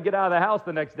 We got to get out of the house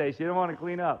the next day, so you don't want to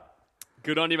clean up.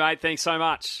 Good on you, mate. Thanks so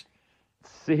much.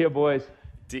 See you, boys.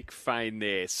 Dick Fain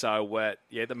there. So,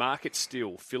 the market's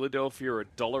still Philadelphia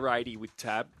 $1.80 with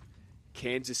Tab.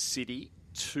 Kansas City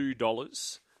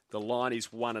 $2. The line is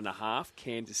 1.5.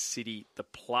 Kansas City the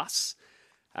plus.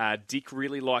 Dick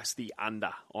really likes the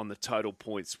under on the total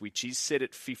points, which is set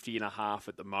at 50.5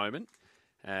 at the moment.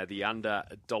 The under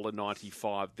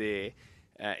 $1.95 there.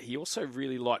 He also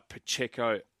really liked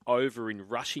Pacheco over in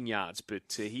rushing yards, but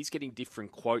he's getting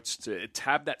different quotes to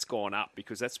Tab. That's gone up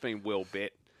because that's been well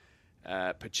bet.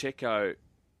 Pacheco,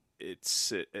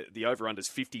 it's the over-under is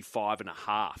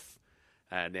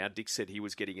 55.5. Now, Dick said he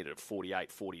was getting it at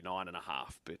 49.5,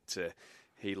 but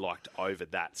he liked over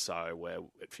that. So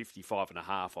at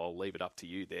 55.5, I'll leave it up to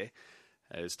you there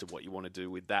as to what you want to do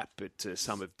with that. But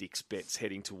some of Dick's bets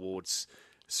heading towards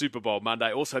Super Bowl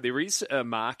Monday. Also, there is a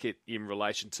market in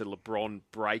relation to LeBron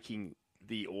breaking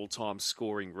the all-time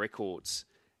scoring records,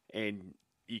 and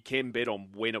you can bet on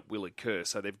when it will occur.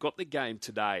 So they've got the game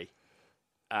today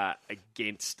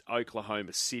against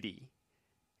Oklahoma City,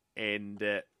 and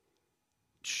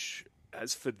that's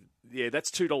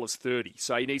 $2.30.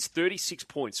 So he needs 36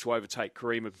 points to overtake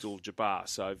Kareem Abdul-Jabbar.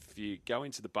 So if you go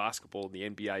into the basketball and the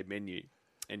NBA menu,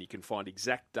 and you can find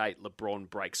exact date LeBron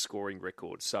breaks scoring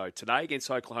records. So today against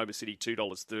Oklahoma City,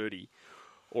 $2.30,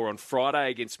 or on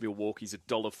Friday against Milwaukee's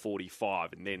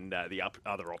 $1.45, and then the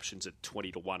other options at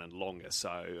 20-1 and longer.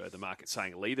 So the market's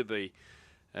saying it'll either be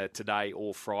today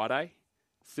or Friday.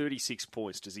 36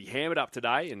 points. Does he ham it up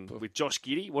today? And with Josh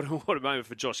Giddey, what a moment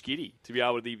for Josh Giddey to be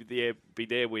able to be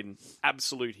there when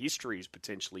absolute history is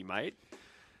potentially made.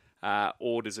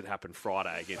 Or does it happen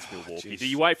Friday against Milwaukee? Do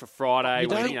you wait for Friday? You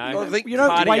don't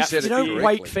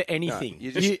wait for anything. No,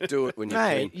 you just do it when you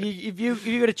can. If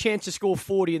you got a chance to score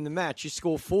 40 in the match, you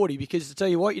score 40 because, to tell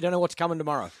you what, you don't know what's coming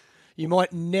tomorrow. You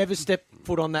might never step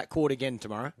foot on that court again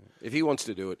tomorrow. If he wants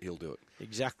to do it, he'll do it.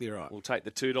 Exactly right. We'll take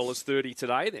the $2.30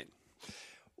 today then.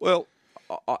 Well,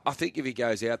 I think if he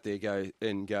goes out there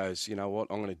and goes, you know what,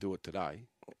 I'm going to do it today,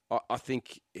 I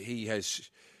think he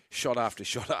has shot after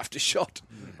shot after shot.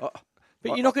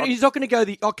 But he's not going to go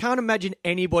I can't imagine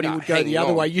anybody would go the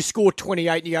other way. You score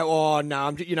 28 and you go, oh, no,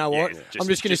 I'm just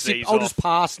going to sit. I'll just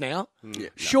pass now.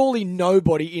 Surely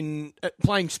nobody in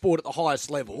playing sport at the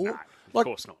highest level. No, of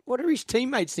course not. What are his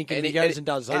teammates thinking if he goes and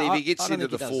does that? And if he gets into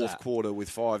the fourth quarter with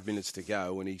 5 minutes to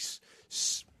go and he's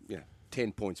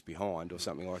 10 points behind or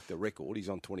something like the record, he's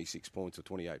on 26 points or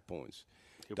 28 points.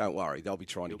 Don't worry, they'll be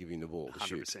trying to give him the ball to 100%.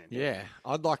 shoot. Yeah,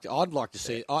 I'd like to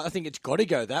see it. I think it's got to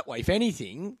go that way. If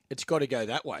anything, it's got to go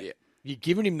that way. Yeah. You're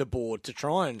giving him the board to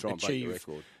try and achieve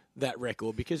that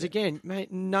record because, again,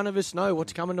 mate, none of us know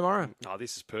what's coming tomorrow. Oh,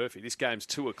 this is perfect. This game's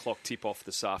 2:00 tip-off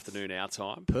this afternoon, our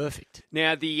time. Perfect.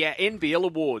 Now, the NBL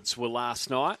Awards were last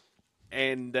night,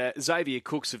 and Xavier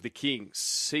Cooks of the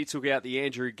Kings, he took out the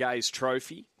Andrew Gaze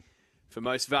Trophy for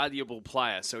most valuable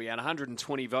player. So he had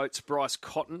 120 votes. Bryce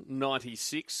Cotton,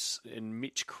 96. And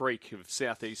Mitch Creek of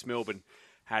Southeast Melbourne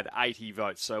had 80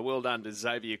 votes. So well done to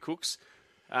Xavier Cooks.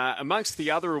 Amongst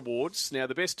the other awards, now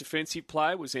the best defensive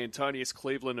player was Antonius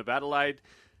Cleveland of Adelaide.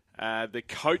 The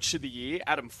coach of the year,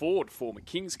 Adam Ford, former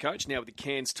Kings coach, now with the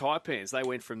Cairns Taipans. They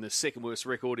went from the second worst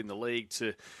record in the league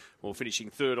to finishing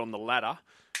third on the ladder.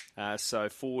 So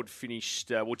Ford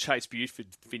finished, Chase Buford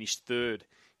finished third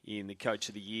in the coach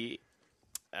of the year.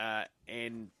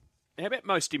 And how about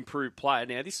most improved player?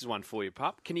 Now, this is one for you,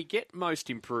 Pup. Can you get most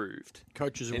improved?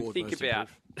 Coach's award. Think about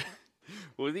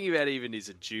even as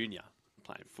a junior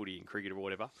playing footy and cricket or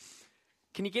whatever.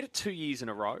 Can you get it 2 years in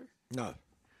a row? No.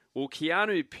 Well,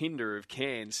 Keanu Pinder of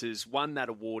Cairns has won that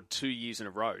award 2 years in a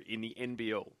row in the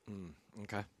NBL.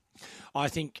 Okay. I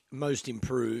think most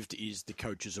improved is the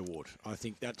coach's award. I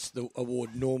think that's the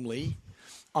award normally.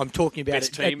 I'm talking about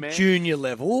it at junior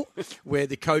level, where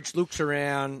the coach looks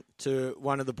around to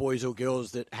one of the boys or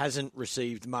girls that hasn't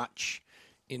received much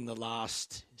in the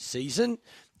last season,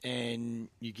 and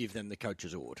you give them the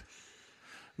coach's award.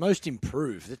 Most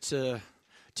improved. It's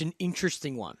an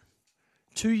interesting one.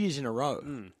 2 years in a row.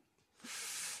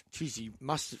 Geez, he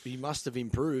must have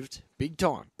improved big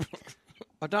time.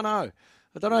 I don't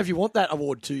know if you want that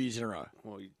award 2 years in a row.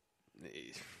 Well,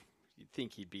 you'd you'd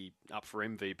think he'd be up for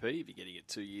MVP if you're getting it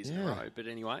 2 years in a row. But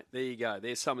anyway, there you go.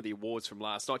 There's some of the awards from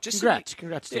last night.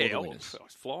 Congrats to all the winners. I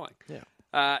was flying.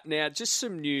 Yeah. Now, just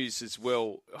some news as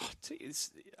well. It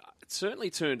certainly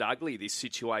turned ugly, this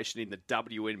situation in the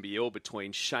WNBL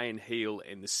between Shane Heal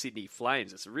and the Sydney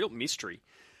Flames. It's a real mystery.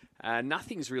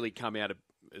 Nothing's really come out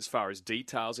as far as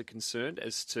details are concerned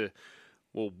as to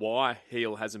why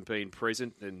Heal hasn't been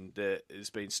present and has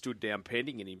been stood down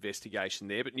pending an investigation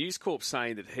there. But News Corp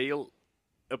saying that Heal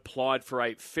applied for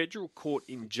a federal court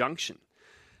injunction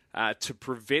to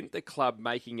prevent the club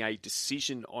making a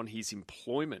decision on his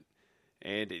employment,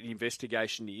 and an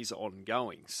investigation is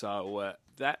ongoing. So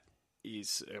that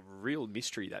is a real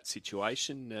mystery, that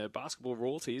situation. Basketball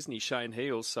royalty, isn't he, Shane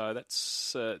Heal? So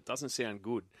that's doesn't sound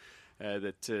good.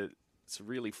 That it's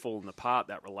really fallen apart,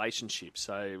 that relationship.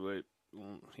 So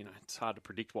it's hard to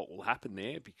predict what will happen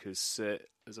there because,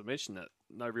 as I mentioned,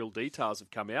 no real details have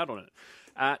come out on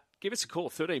it. Give us a call,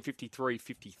 1353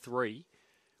 53.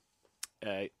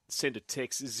 Send a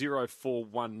text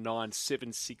 0419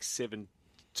 767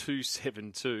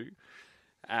 272.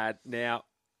 Now,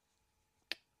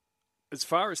 as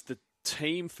far as the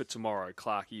team for tomorrow,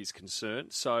 Clarkie, is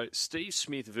concerned, so Steve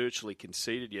Smith virtually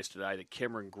conceded yesterday that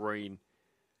Cameron Green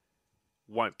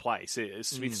won't play. So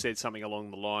Smith said something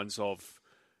along the lines of,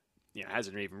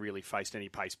 hasn't even really faced any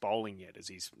pace bowling yet, as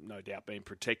he's no doubt been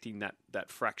protecting that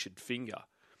fractured finger.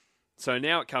 So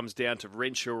now it comes down to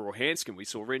Renshaw or Hanscom. We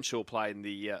saw Renshaw play in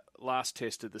the last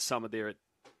test of the summer there at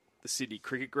the Sydney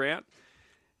Cricket Ground.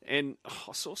 And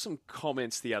I saw some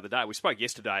comments the other day. We spoke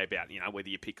yesterday about, whether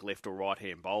you pick left or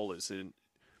right-hand bowlers. And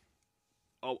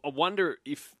I wonder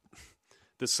if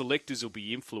the selectors will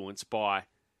be influenced by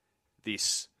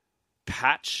this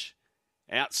patch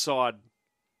outside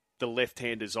the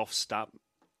left-handers off stump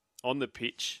on the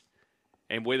pitch,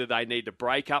 and whether they need to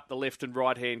break up the left and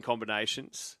right-hand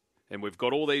combinations. And we've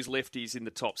got all these lefties in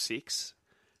the top six.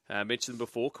 I mentioned them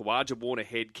before. Khawaja, Warner,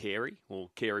 Head, Carey, or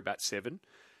Carey bat 7.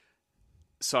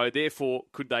 So therefore,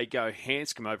 could they go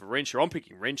Hanscom over Renshaw? I'm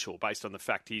picking Renshaw based on the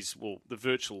fact he's, the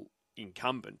virtual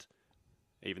incumbent,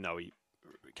 even though he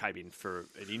came in for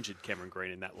an injured Cameron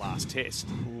Green in that last test.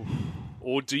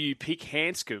 Or do you pick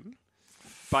Hanscom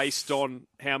based on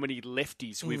how many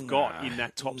lefties we've got in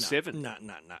that top 7? No.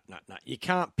 You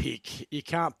can't pick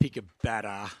a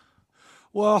batter.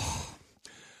 Well,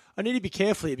 I need to be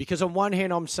careful here because on one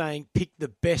hand I'm saying pick the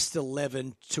best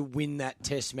 11 to win that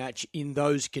test match in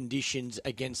those conditions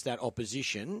against that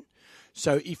opposition.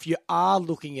 So if you are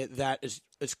looking at that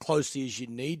as closely as you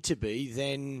need to be,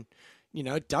 then,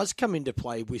 it does come into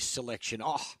play with selection.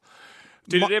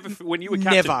 Did it ever, when you were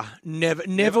captain?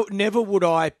 Never would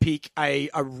I pick a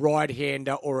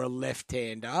right-hander or a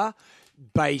left-hander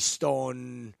based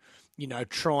on,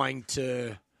 trying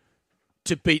to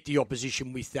beat the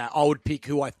opposition with that. I would pick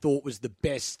who I thought was the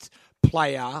best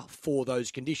player for those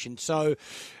conditions. So,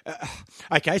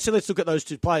 okay, so let's look at those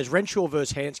two players. Renshaw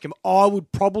versus Hanscom. I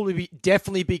would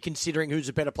definitely be considering who's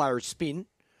a better player of spin.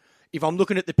 If I'm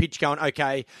looking at the pitch going,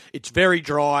 okay, it's very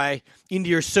dry.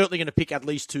 India is certainly going to pick at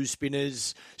least 2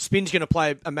 spinners. Spin's going to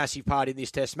play a massive part in this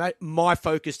test, mate. My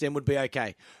focus then would be,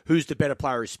 okay, who's the better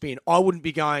player of spin? I wouldn't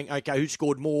be going, okay, who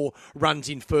scored more runs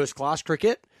in first-class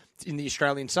cricket in the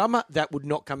Australian summer? That would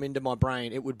not come into my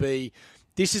brain. It would be,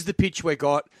 this is the pitch we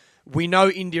got. We know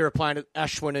India are playing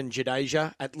Ashwin and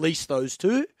Jadeja, at least those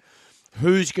two.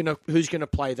 Who's gonna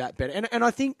play that better? And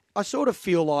I think, I sort of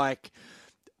feel like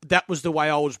that was the way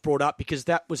I was brought up because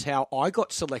that was how I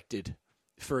got selected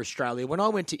for Australia. When I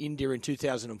went to India in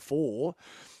 2004,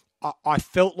 I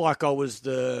felt like I was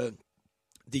the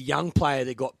young player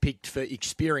that got picked for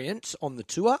experience on the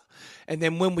tour. And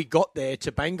then when we got there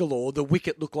to Bangalore, the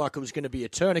wicket looked like it was going to be a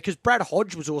turner because Brad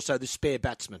Hodge was also the spare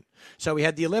batsman. So we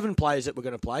had the 11 players that were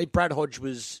going to play. Brad Hodge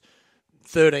was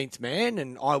 13th man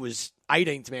and I was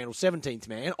 18th man or 17th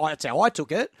man. That's how I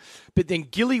took it. But then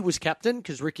Gilly was captain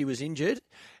because Ricky was injured.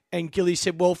 And Gilly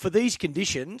said, well, for these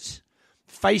conditions,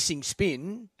 facing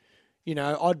spin,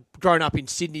 I'd grown up in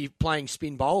Sydney playing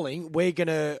spin bowling. We're going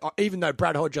to, even though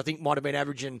Brad Hodge, I think, might have been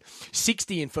averaging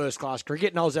 60 in first-class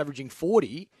cricket and I was averaging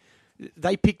 40,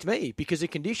 they picked me because of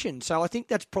conditions. So I think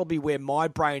that's probably where my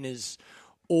brain has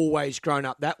always grown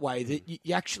up that way, that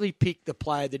you actually pick the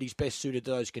player that is best suited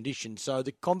to those conditions. So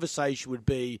the conversation would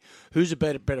be who's a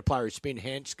better player of spin,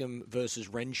 Hanscom versus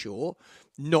Renshaw,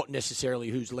 not necessarily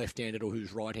who's left-handed or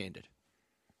who's right-handed.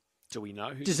 Do we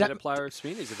know who's a better player of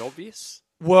spin? Is it obvious?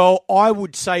 Well, I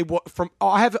would say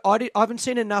I haven't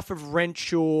seen enough of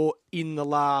Renshaw in the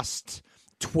last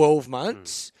 12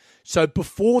 months. So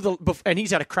and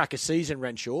he's had a cracker season,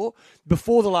 Renshaw.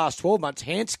 Before the last 12 months,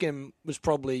 Hanscom was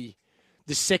probably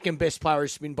the second best player of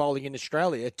spin bowling in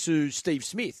Australia to Steve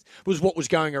Smith was what was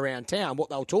going around town, what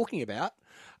they were talking about.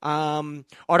 I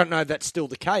don't know if that's still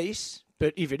the case,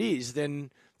 but if it is,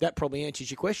 then that probably answers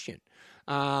your question.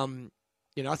 I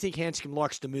think Hanscom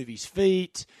likes to move his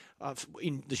feet.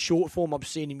 In the short form, I've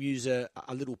seen him use a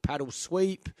little paddle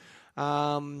sweep.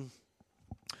 Don't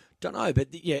know, but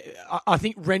I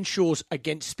think Renshaw's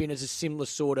against spinners a similar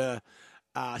sort of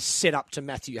setup to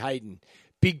Matthew Hayden.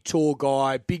 Big, tall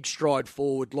guy, big stride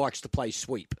forward, likes to play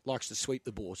sweep, likes to sweep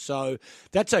the ball. So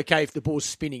that's okay if the ball's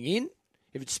spinning in.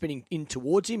 If it's spinning in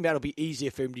towards him, that'll be easier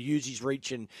for him to use his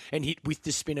reach and hit with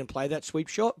the spin and play that sweep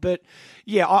shot. But,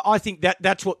 I think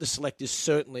that's what the selectors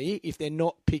certainly, if they're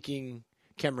not picking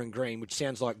Cameron Green, which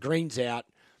sounds like Green's out,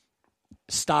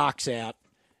 Stark's out,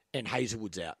 and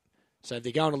Hazelwood's out. So if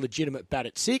they're going a legitimate bat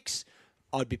at 6,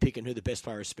 I'd be picking who the best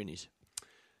player of spin is.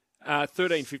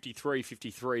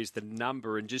 13.53 is the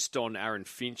number. And just on Aaron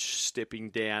Finch stepping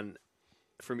down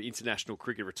from international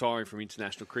cricket, retiring from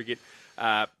international cricket,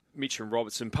 Mitch and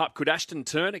Robertson. Pup, could Ashton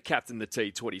Turner captain the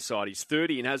T20 side? He's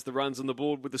 30 and has the runs on the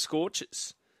board with the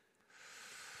Scorchers.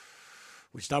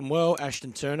 He's done well.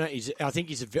 Ashton Turner I think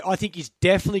he's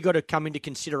definitely got to come into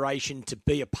consideration to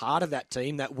be a part of that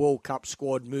team, that World Cup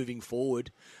squad moving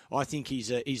forward. I think he's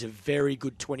a very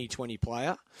good 2020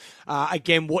 player.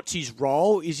 Again, what's his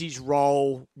role? Is his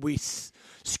role with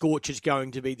Scorchers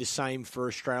going to be the same for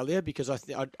Australia? Because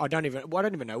I don't even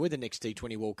know where the next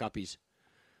T20 World Cup is.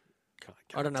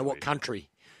 I don't know what country.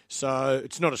 So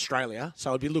it's not Australia.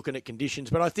 So I'd be looking at conditions.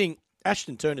 But I think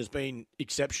Ashton Turner's been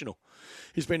exceptional.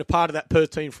 He's been a part of that Perth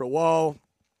team for a while.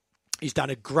 He's done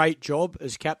a great job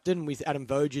as captain with Adam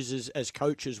Voges as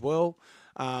coach as well.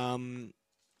 It's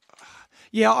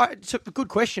a good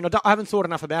question. I haven't thought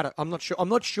enough about it. I'm not sure.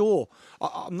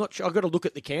 I've got to look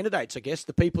at the candidates, I guess,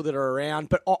 the people that are around.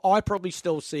 But I probably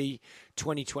still see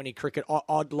 2020 cricket.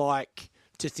 I'd like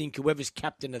to think whoever's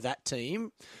captain of that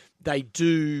team, they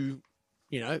do...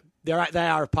 they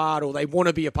are a part, or they want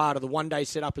to be a part of the one-day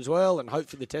setup as well, and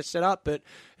hopefully the test setup. But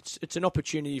it's an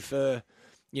opportunity for,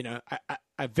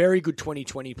 a very good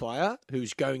 2020 player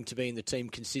who's going to be in the team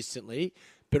consistently,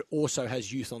 but also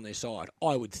has youth on their side,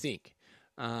 I would think.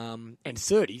 And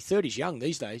 30's young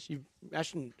these days.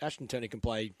 Ashton Turner can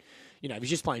play, if he's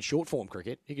just playing short form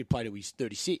cricket, he could play till he's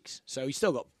 36. So he's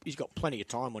got plenty of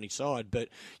time on his side. But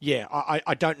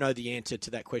I don't know the answer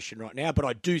to that question right now, but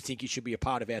I do think he should be a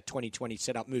part of our 2020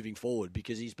 setup moving forward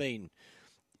because he's been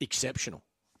exceptional.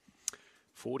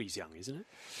 40's young, isn't it?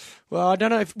 Well, I don't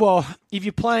know if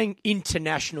you're playing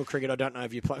international cricket, I don't know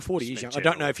if you play 40 is young. I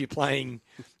don't know if you're playing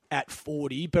at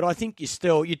 40, but I think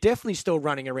you're definitely still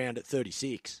running around at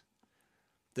 36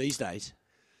 these days.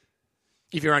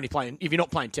 If you're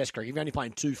not playing Test cricket, if you're only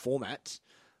playing 2 formats,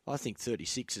 I think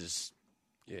 36 is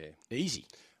easy.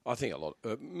 I think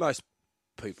most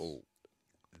people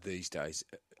these days,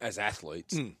 as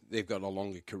athletes, they've got a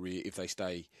longer career if they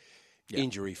stay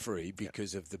injury-free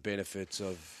because of the benefits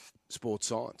of sports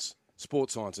science.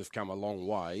 Sports science have come a long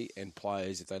way, and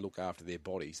players, if they look after their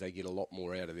bodies, they get a lot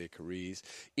more out of their careers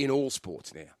in all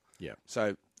sports now. Yeah.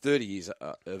 So 30 years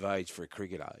of age for a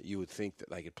cricketer, you would think that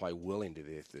they could play well into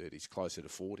their 30s, closer to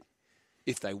 40,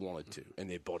 if they wanted to, and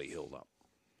their body held up.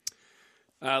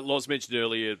 Loz mentioned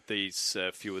earlier these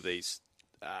few of these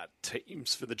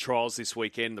teams for the trials this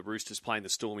weekend. The Roosters playing the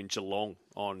Storm in Geelong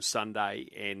on Sunday,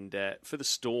 and for the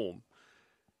Storm,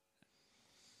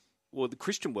 the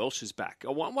Christian Welsh is back.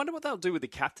 I wonder what they'll do with the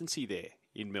captaincy there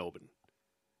in Melbourne.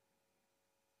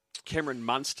 Cameron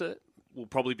Munster will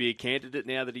probably be a candidate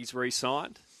now that he's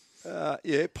re-signed.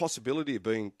 Possibility of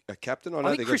being a captain. I know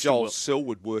they've got Christian Joel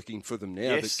Selwood working for them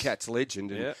now, Yes. the Cats legend,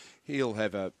 and he'll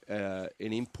have an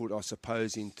input, I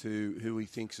suppose, into who he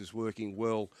thinks is working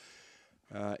well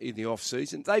in the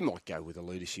off-season. They might go with a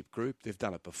leadership group. They've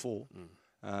done it before.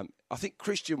 I think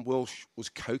Christian Welsh was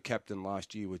co-captain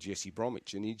last year with Jesse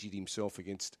Bromwich and injured himself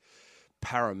against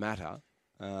Parramatta,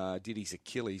 did his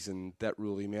Achilles, and that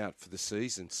ruled him out for the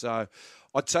season. So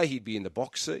I'd say he'd be in the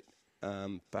box seat,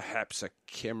 perhaps a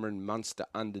Cameron Munster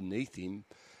underneath him.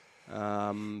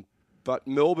 But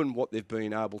Melbourne, what they've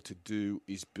been able to do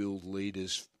is build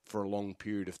leaders for a long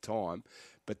period of time,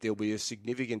 but there'll be a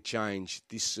significant change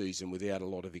this season without a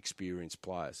lot of experienced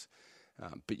players.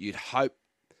 But you'd hope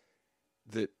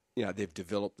that they've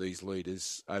developed these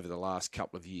leaders over the last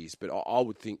couple of years. But I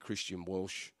would think Christian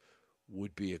Welsh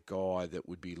would be a guy that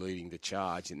would be leading the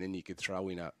charge, and then you could throw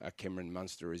in a Cameron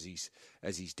Munster as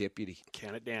his deputy.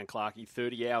 Count it down, Clarkie.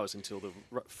 30 hours until the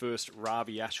first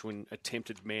Ravi Ashwin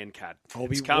attempted man cut. I'll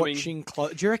be watching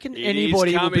close. Do you reckon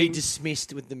anybody will be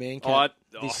dismissed with the man cut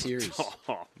this series?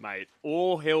 Oh, mate,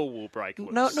 all hell will break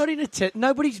loose. No, not in a test.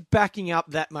 Nobody's backing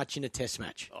up that much in a test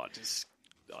match. I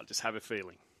just have a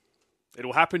feeling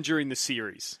it'll happen during the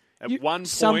series. At one point,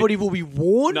 somebody will be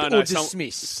warned or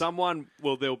dismissed. There'll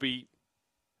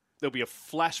be a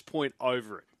flashpoint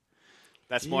over it.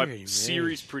 That's my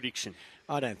series prediction.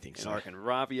 I don't think so. And I reckon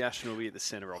Ravi Ashwin will be at the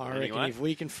centre of it. I reckon if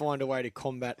we can find a way to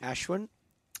combat Ashwin,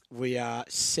 we are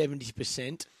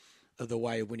 70% of the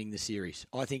way of winning the series.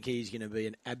 I think he's going to be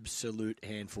an absolute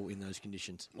handful in those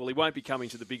conditions. Well, he won't be coming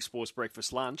to the Big Sports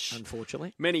Breakfast lunch.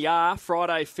 Unfortunately. Many are.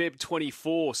 Friday, Feb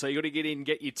 24. So you've got to get in,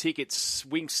 get your tickets.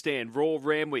 Wing Stand, Royal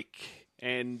Randwick.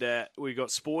 And we've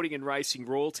got Sporting and Racing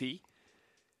Royalty.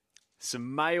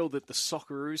 Some mail that the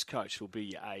Socceroos coach will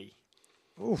be a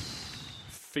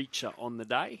feature on the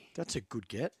day. That's a good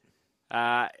get.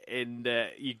 And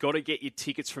you've got to get your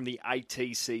tickets from the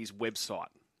ATC's website.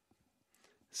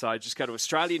 So just go to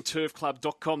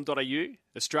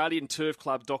australianturfclub.com.au,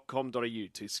 australianturfclub.com.au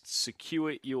to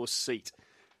secure your seat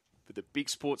for the Big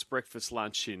Sports Breakfast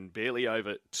lunch in barely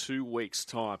over 2 weeks'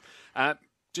 time.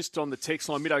 Just on the text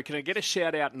line, Middo, can I get a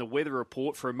shout-out in the weather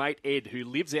report for a mate, Ed, who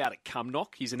lives out at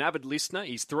Cumnock? He's an avid listener.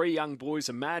 His 3 young boys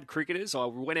are mad cricketers. I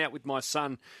went out with my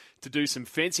son to do some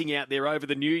fencing out there over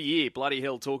the new year. Bloody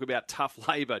hell, talk about tough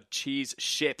labour. Cheers,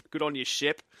 Shep. Good on you,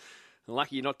 Shep.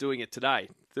 Lucky you're not doing it today.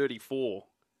 34.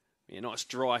 Yeah, nice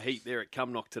dry heat there at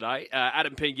Cumnock today.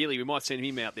 Adam Pengilly, we might send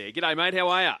him out there. G'day, mate. How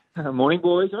are you? Morning,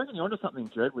 boys. I reckon you're onto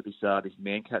something, Dread, with this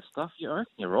man cat stuff. I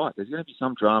reckon you're right. There's going to be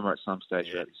some drama at some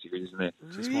stage throughout this series, isn't there?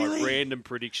 Just my random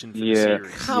prediction for the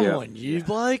series. Come on, you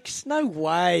blokes. No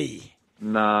way.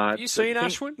 No. Have you seen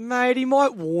Ashwin? Mate, he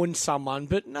might warn someone,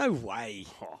 but no way.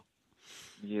 Oh.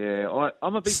 Yeah,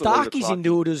 I'm a big Starkey's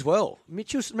into it as well.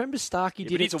 Mitchell, remember Starkey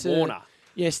did it to Warner.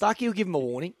 Yeah, Starkey will give him a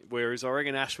warning. Whereas I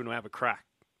reckon Ashwin will have a crack.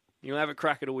 He'll have a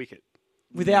crack at a wicket.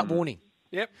 Without warning.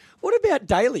 Yep. What about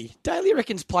Daly? Daly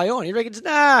reckons play on. He reckons,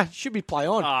 should be play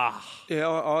on. Yeah,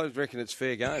 I reckon it's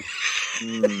fair game.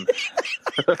 Fair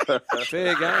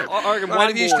game. I reckon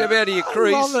if you step out of your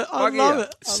crease, I love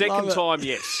it. Second time,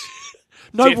 yes.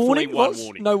 No Definitely warning? one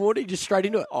warning. No warning, just straight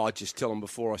into it. I just tell them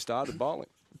before I started bowling.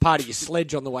 Part of your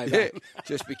sledge on the way back. Yeah,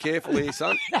 just be careful here,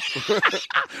 son.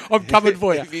 I'm coming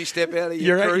for you. If you step out of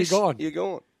your crease, you're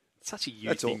gone. Such a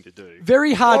you thing to do.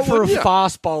 Very hard for a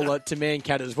fast bowler to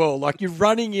man-cat as well. Like you're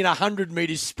running in 100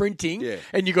 metres sprinting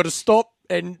and you've got to stop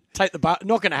and take the bat.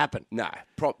 Not going to happen. No,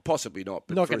 possibly not.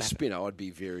 But not for a spinner, I'd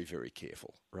be very, very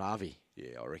careful. Ravi.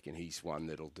 Yeah, I reckon he's one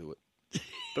that'll do it.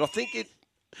 But I think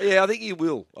he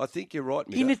will. I think you're right,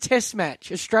 Middo. In a test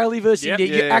match, Australia versus India,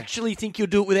 you actually think you'll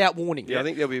do it without warning? Yeah, I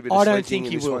think there'll be a bit of sledging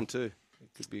in this one too.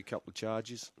 It could be a couple of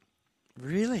charges.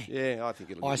 Really? Yeah, I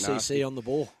think it'll get nasty. ICC on the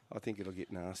ball. I think it'll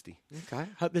get nasty. Okay.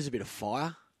 Hope there's a bit of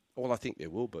fire. Well, I think there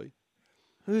will be.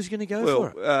 Who's going to go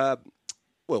for it?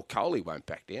 Well, Kohli won't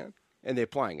back down. And they're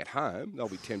playing at home. They'll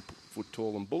be 10 foot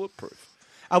tall and bulletproof.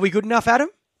 Are we good enough, Adam?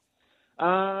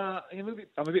 I'm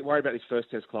a bit worried about this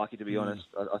first test, Clarkie, to be honest.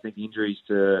 I think the injuries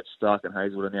to Stark and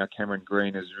Hazelwood and now Cameron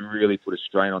Green has really put a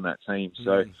strain on that team.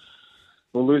 So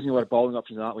we're losing a lot of bowling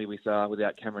options, aren't we,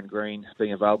 without Cameron Green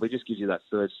being available. It just gives you that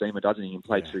third seamer, doesn't it? You can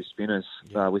play 2 spinners.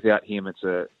 Without him, I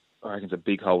reckon it's a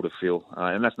big hole to fill.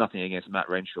 And that's nothing against Matt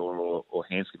Renshaw or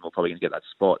Hanscom. We're probably going to get that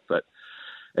spot. But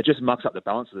it just mucks up the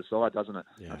balance of the side, doesn't it?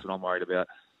 Yeah. That's what I'm worried about.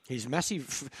 He's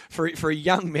massive. For a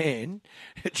young man,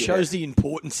 it shows the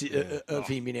importance of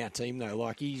him in our team, though.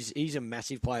 Like, he's a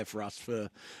massive player for us, for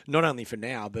not only for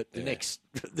now, but the next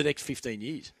 15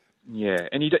 years. Yeah,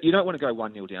 and you don't want to go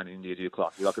 1-0 down in India, do you,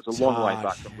 Clark? Like, it's a long way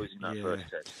back from losing that first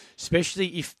test. Especially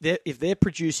if they're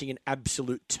producing an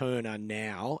absolute turner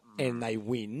now and they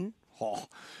win,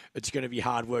 it's going to be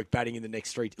hard work batting in the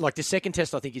next 3. Like, the second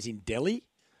test, I think, is in Delhi,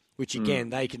 which again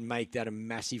they can make that a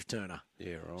massive turner.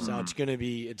 Yeah, right. So it's going to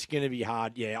be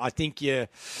hard. Yeah, I think you're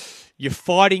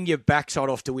fighting your backside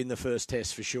off to win the first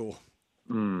test for sure.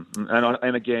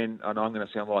 And again, I know I'm going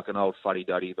to sound like an old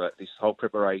fuddy-duddy, but this whole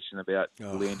preparation about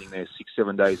landing there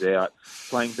 6-7 days out,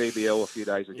 playing BBL a few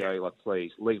days ago, like,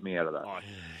 please, leave me out of that. I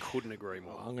couldn't agree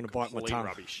more. I'm going to bite my tongue.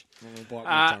 Rubbish.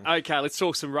 Okay, let's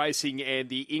talk some racing. And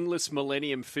the Inglis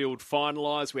Millennium Field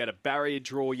finalised. We had a barrier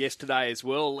draw yesterday as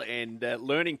well, and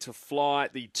learning to fly,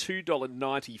 the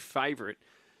 $2.90 favourite.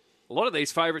 A lot of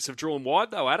these favourites have drawn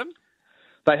wide, though, Adam.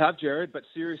 They have, Jared, but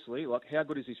seriously, like, how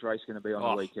good is this race going to be on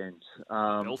the weekend?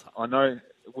 I know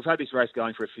we've had this race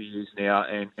going for a few years now,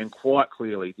 and quite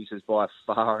clearly, this is by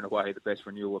far and away the best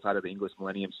renewal we've had of the Inglis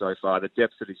Millennium so far. The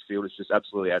depth of this field is just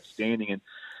absolutely outstanding, and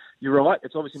you're right,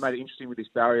 it's obviously made it interesting with this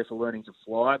barrier for learning to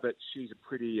fly, but she's a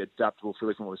pretty adaptable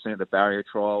filly from what we've seen at the barrier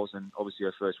trials, and obviously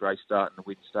her first race start in the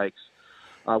Wynn Stakes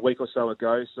a week or so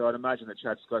ago. So I'd imagine that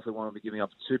Chad Schofield won't be giving up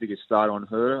too big a start on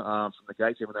her from the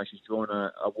gates, even though she's drawn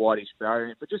a whitish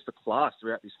barrier. But just the class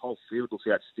throughout this whole field looks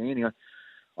outstanding.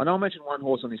 I know I mentioned one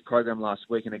horse on this program last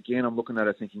week, and again, I'm looking at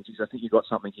her thinking, geez, I think you got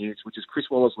something here, which is Chris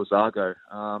Waller's Lazargo.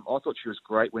 I thought she was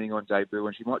great winning on debut,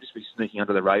 and she might just be sneaking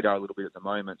under the radar a little bit at the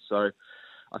moment. So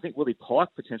I think Willie Pike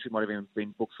potentially might have even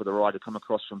been booked for the ride to come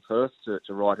across from Perth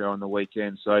to ride her on the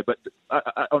weekend. So, but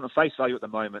on the face value at the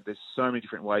moment, there's so many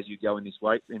different ways you go in this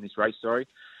race.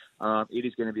 It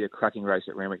is going to be a cracking race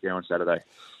at Randwick there on Saturday.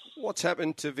 What's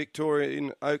happened to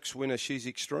Victorian Oaks winner She's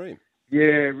Extreme? Yeah,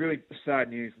 really sad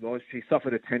news, Loz. She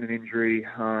suffered a tendon injury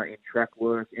in track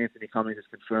work. Anthony Cummings has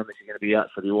confirmed that she's going to be out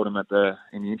for the autumn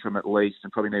in the interim at least,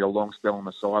 and probably need a long spell on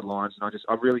the sidelines. And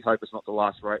I really hope it's not the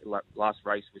last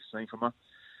race we've seen from her.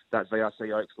 That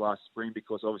VRC Oaks last spring,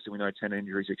 because obviously we know tendon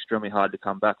injuries are extremely hard to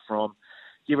come back from.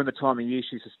 Given the time of year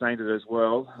she sustained it as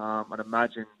well, I'd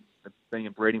imagine that being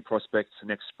a breeding prospect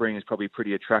next spring is probably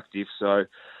pretty attractive. So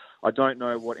I don't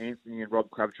know what Anthony and Rob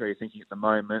Crabtree are thinking at the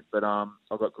moment, but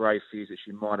I've got grave fears that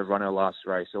she might have run her last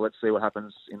race. So let's see what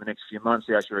happens in the next few months,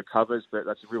 see how she recovers. But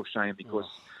that's a real shame, because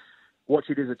what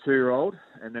she did as a 2-year-old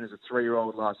and then as a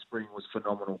 3-year-old last spring was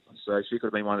phenomenal. So she could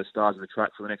have been one of the stars of the track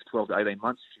for the next 12 to 18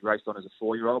 months. She raced on as a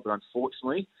 4-year-old, but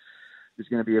unfortunately, there's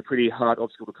going to be a pretty hard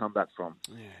obstacle to come back from.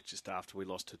 Yeah, just after we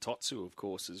lost to Totsu, of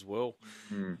course, as well.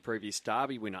 Previous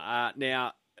Derby winner.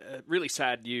 Now, really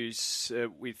sad news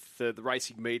with the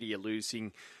racing media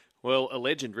losing, well, a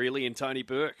legend, really, in Tony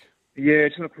Burke. Yeah,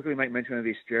 just want to quickly make mention of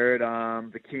this, Jared.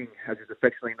 The King, as is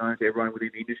affectionately known to everyone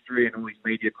within the industry and all his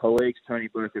media colleagues, Tony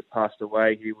Burke has passed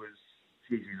away.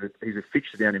 He's a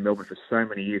fixture down in Melbourne for so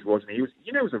many years, wasn't he?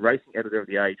 He was a racing editor of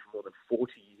The Age for more than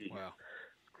 40 years. Wow.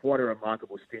 Quite a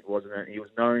remarkable stint, wasn't it? He was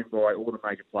known by all the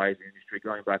major players in the industry,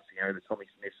 going back to the Tommy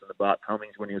Smiths and the Bart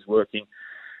Cummings when he was working.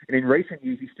 And in recent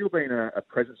years, he's still been a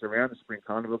presence around the Spring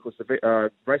Carnival. Of course,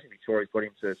 Racing Victoria's got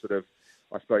him to sort of,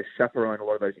 I suppose, chaperone a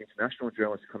lot of those international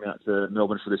journalists who come out to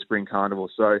Melbourne for the Spring Carnival.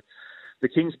 So the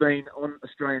King's been on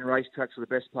Australian racetracks for the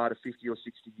best part of 50 or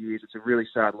 60 years. It's a really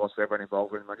sad loss for everyone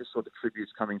involved with him. I just saw the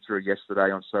tributes coming through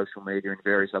yesterday on social media and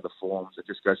various other forums. It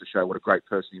just goes to show what a great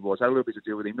person he was. I had a little bit to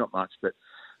do with him, not much, but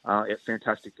a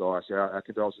fantastic guy. So our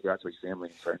condolences go out to his family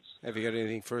and friends. Have you got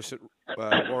anything for us at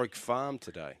Warwick Farm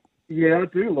today? Yeah, I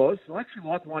do, Loz. I actually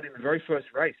liked one in the very first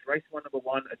race. Race 1, number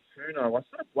 1, Atuno. I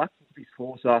sort of blacked his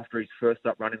horse after his first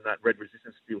up run in that Red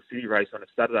Resistance Steel City race on a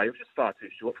Saturday. It was just far too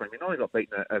short for him. He not only got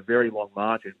beaten a very long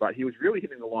margin, but he was really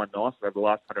hitting the line nicely over the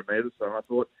last 100 metres. So I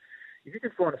thought, if you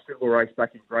can find a suitable race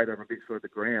back in grade over a bit further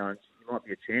ground, he might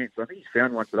be a chance. So I think he's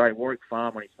found one today. Warwick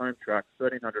Farm on his home track,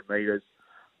 1,300 metres.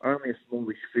 Only a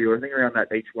smallish field. I think around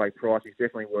that each-way price is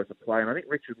definitely worth a play. And I think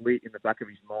Richard Litt, in the back of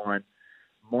his mind,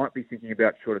 might be thinking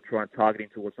about sort of trying targeting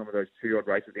towards some of those 2-year-old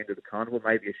races at the end of the carnival,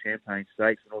 maybe a Champagne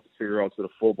Stakes, and all the 2-year-olds sort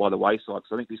of fall by the wayside.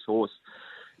 So I think this horse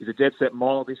is a dead set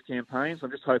mile this campaign. So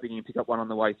I'm just hoping he can pick up one on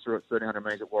the way through at 1,300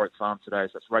 metres at Warwick Farm today.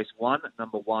 So that's race 1,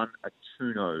 number 1,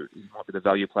 Atuno. He might be the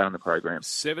value play on the program.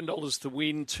 $7 to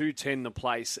win, $2.10 the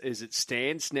place as it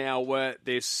stands. Now,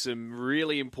 there's some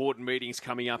really important meetings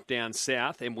coming up down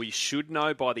south, and we should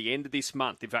know by the end of this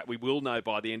month. In fact, we will know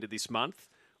by the end of this month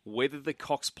whether the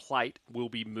Cox Plate will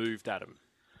be moved, Adam.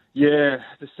 Yeah,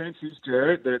 the sense is,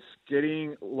 Jared, that it's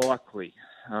getting likely.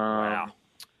 Wow.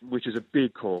 Which is a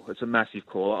big call. It's a massive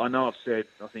call. I know I've said,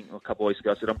 I think a couple of weeks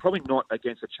ago, I said I'm probably not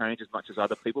against a change as much as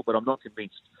other people, but I'm not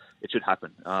convinced it should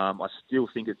happen. I still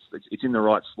think it's in the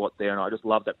right slot there, and I just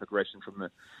love that progression from the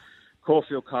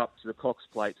Caulfield Cup to the Cox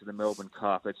Plate to the Melbourne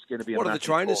Cup. It's going to be What do the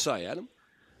trainers say, Adam?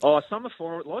 Oh, some are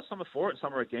for it, some are for it, and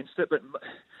some are against it. But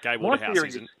Gay Waterhouse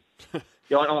isn't.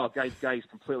 Gay's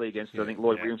completely against it. I think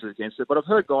Lloyd Williams is against it. But I've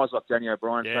heard guys like Danny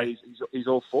O'Brien say he's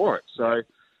all for it. So,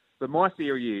 but my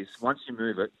theory is once you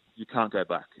move it, you can't go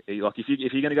back. Like if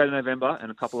you're going to go to November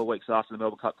and a couple of weeks after the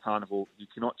Melbourne Cup Carnival, you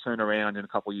cannot turn around in a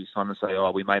couple of years' time and say,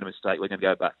 "Oh, we made a mistake. We're going to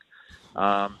go back."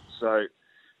 So,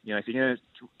 if you're going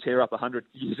to tear up 100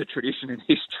 years of tradition and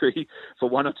history for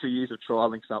 1 or 2 years of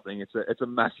trialling something, it's a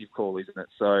massive call, isn't it?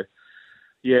 So,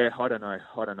 yeah, I don't know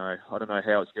how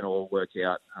it's going to all work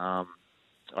out.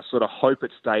 I sort of hope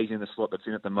it stays in the slot that's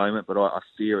in at the moment, but I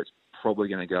fear it's probably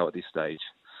going to go at this stage.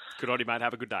 Good on you, mate.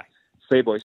 Have a good day. See you, boys.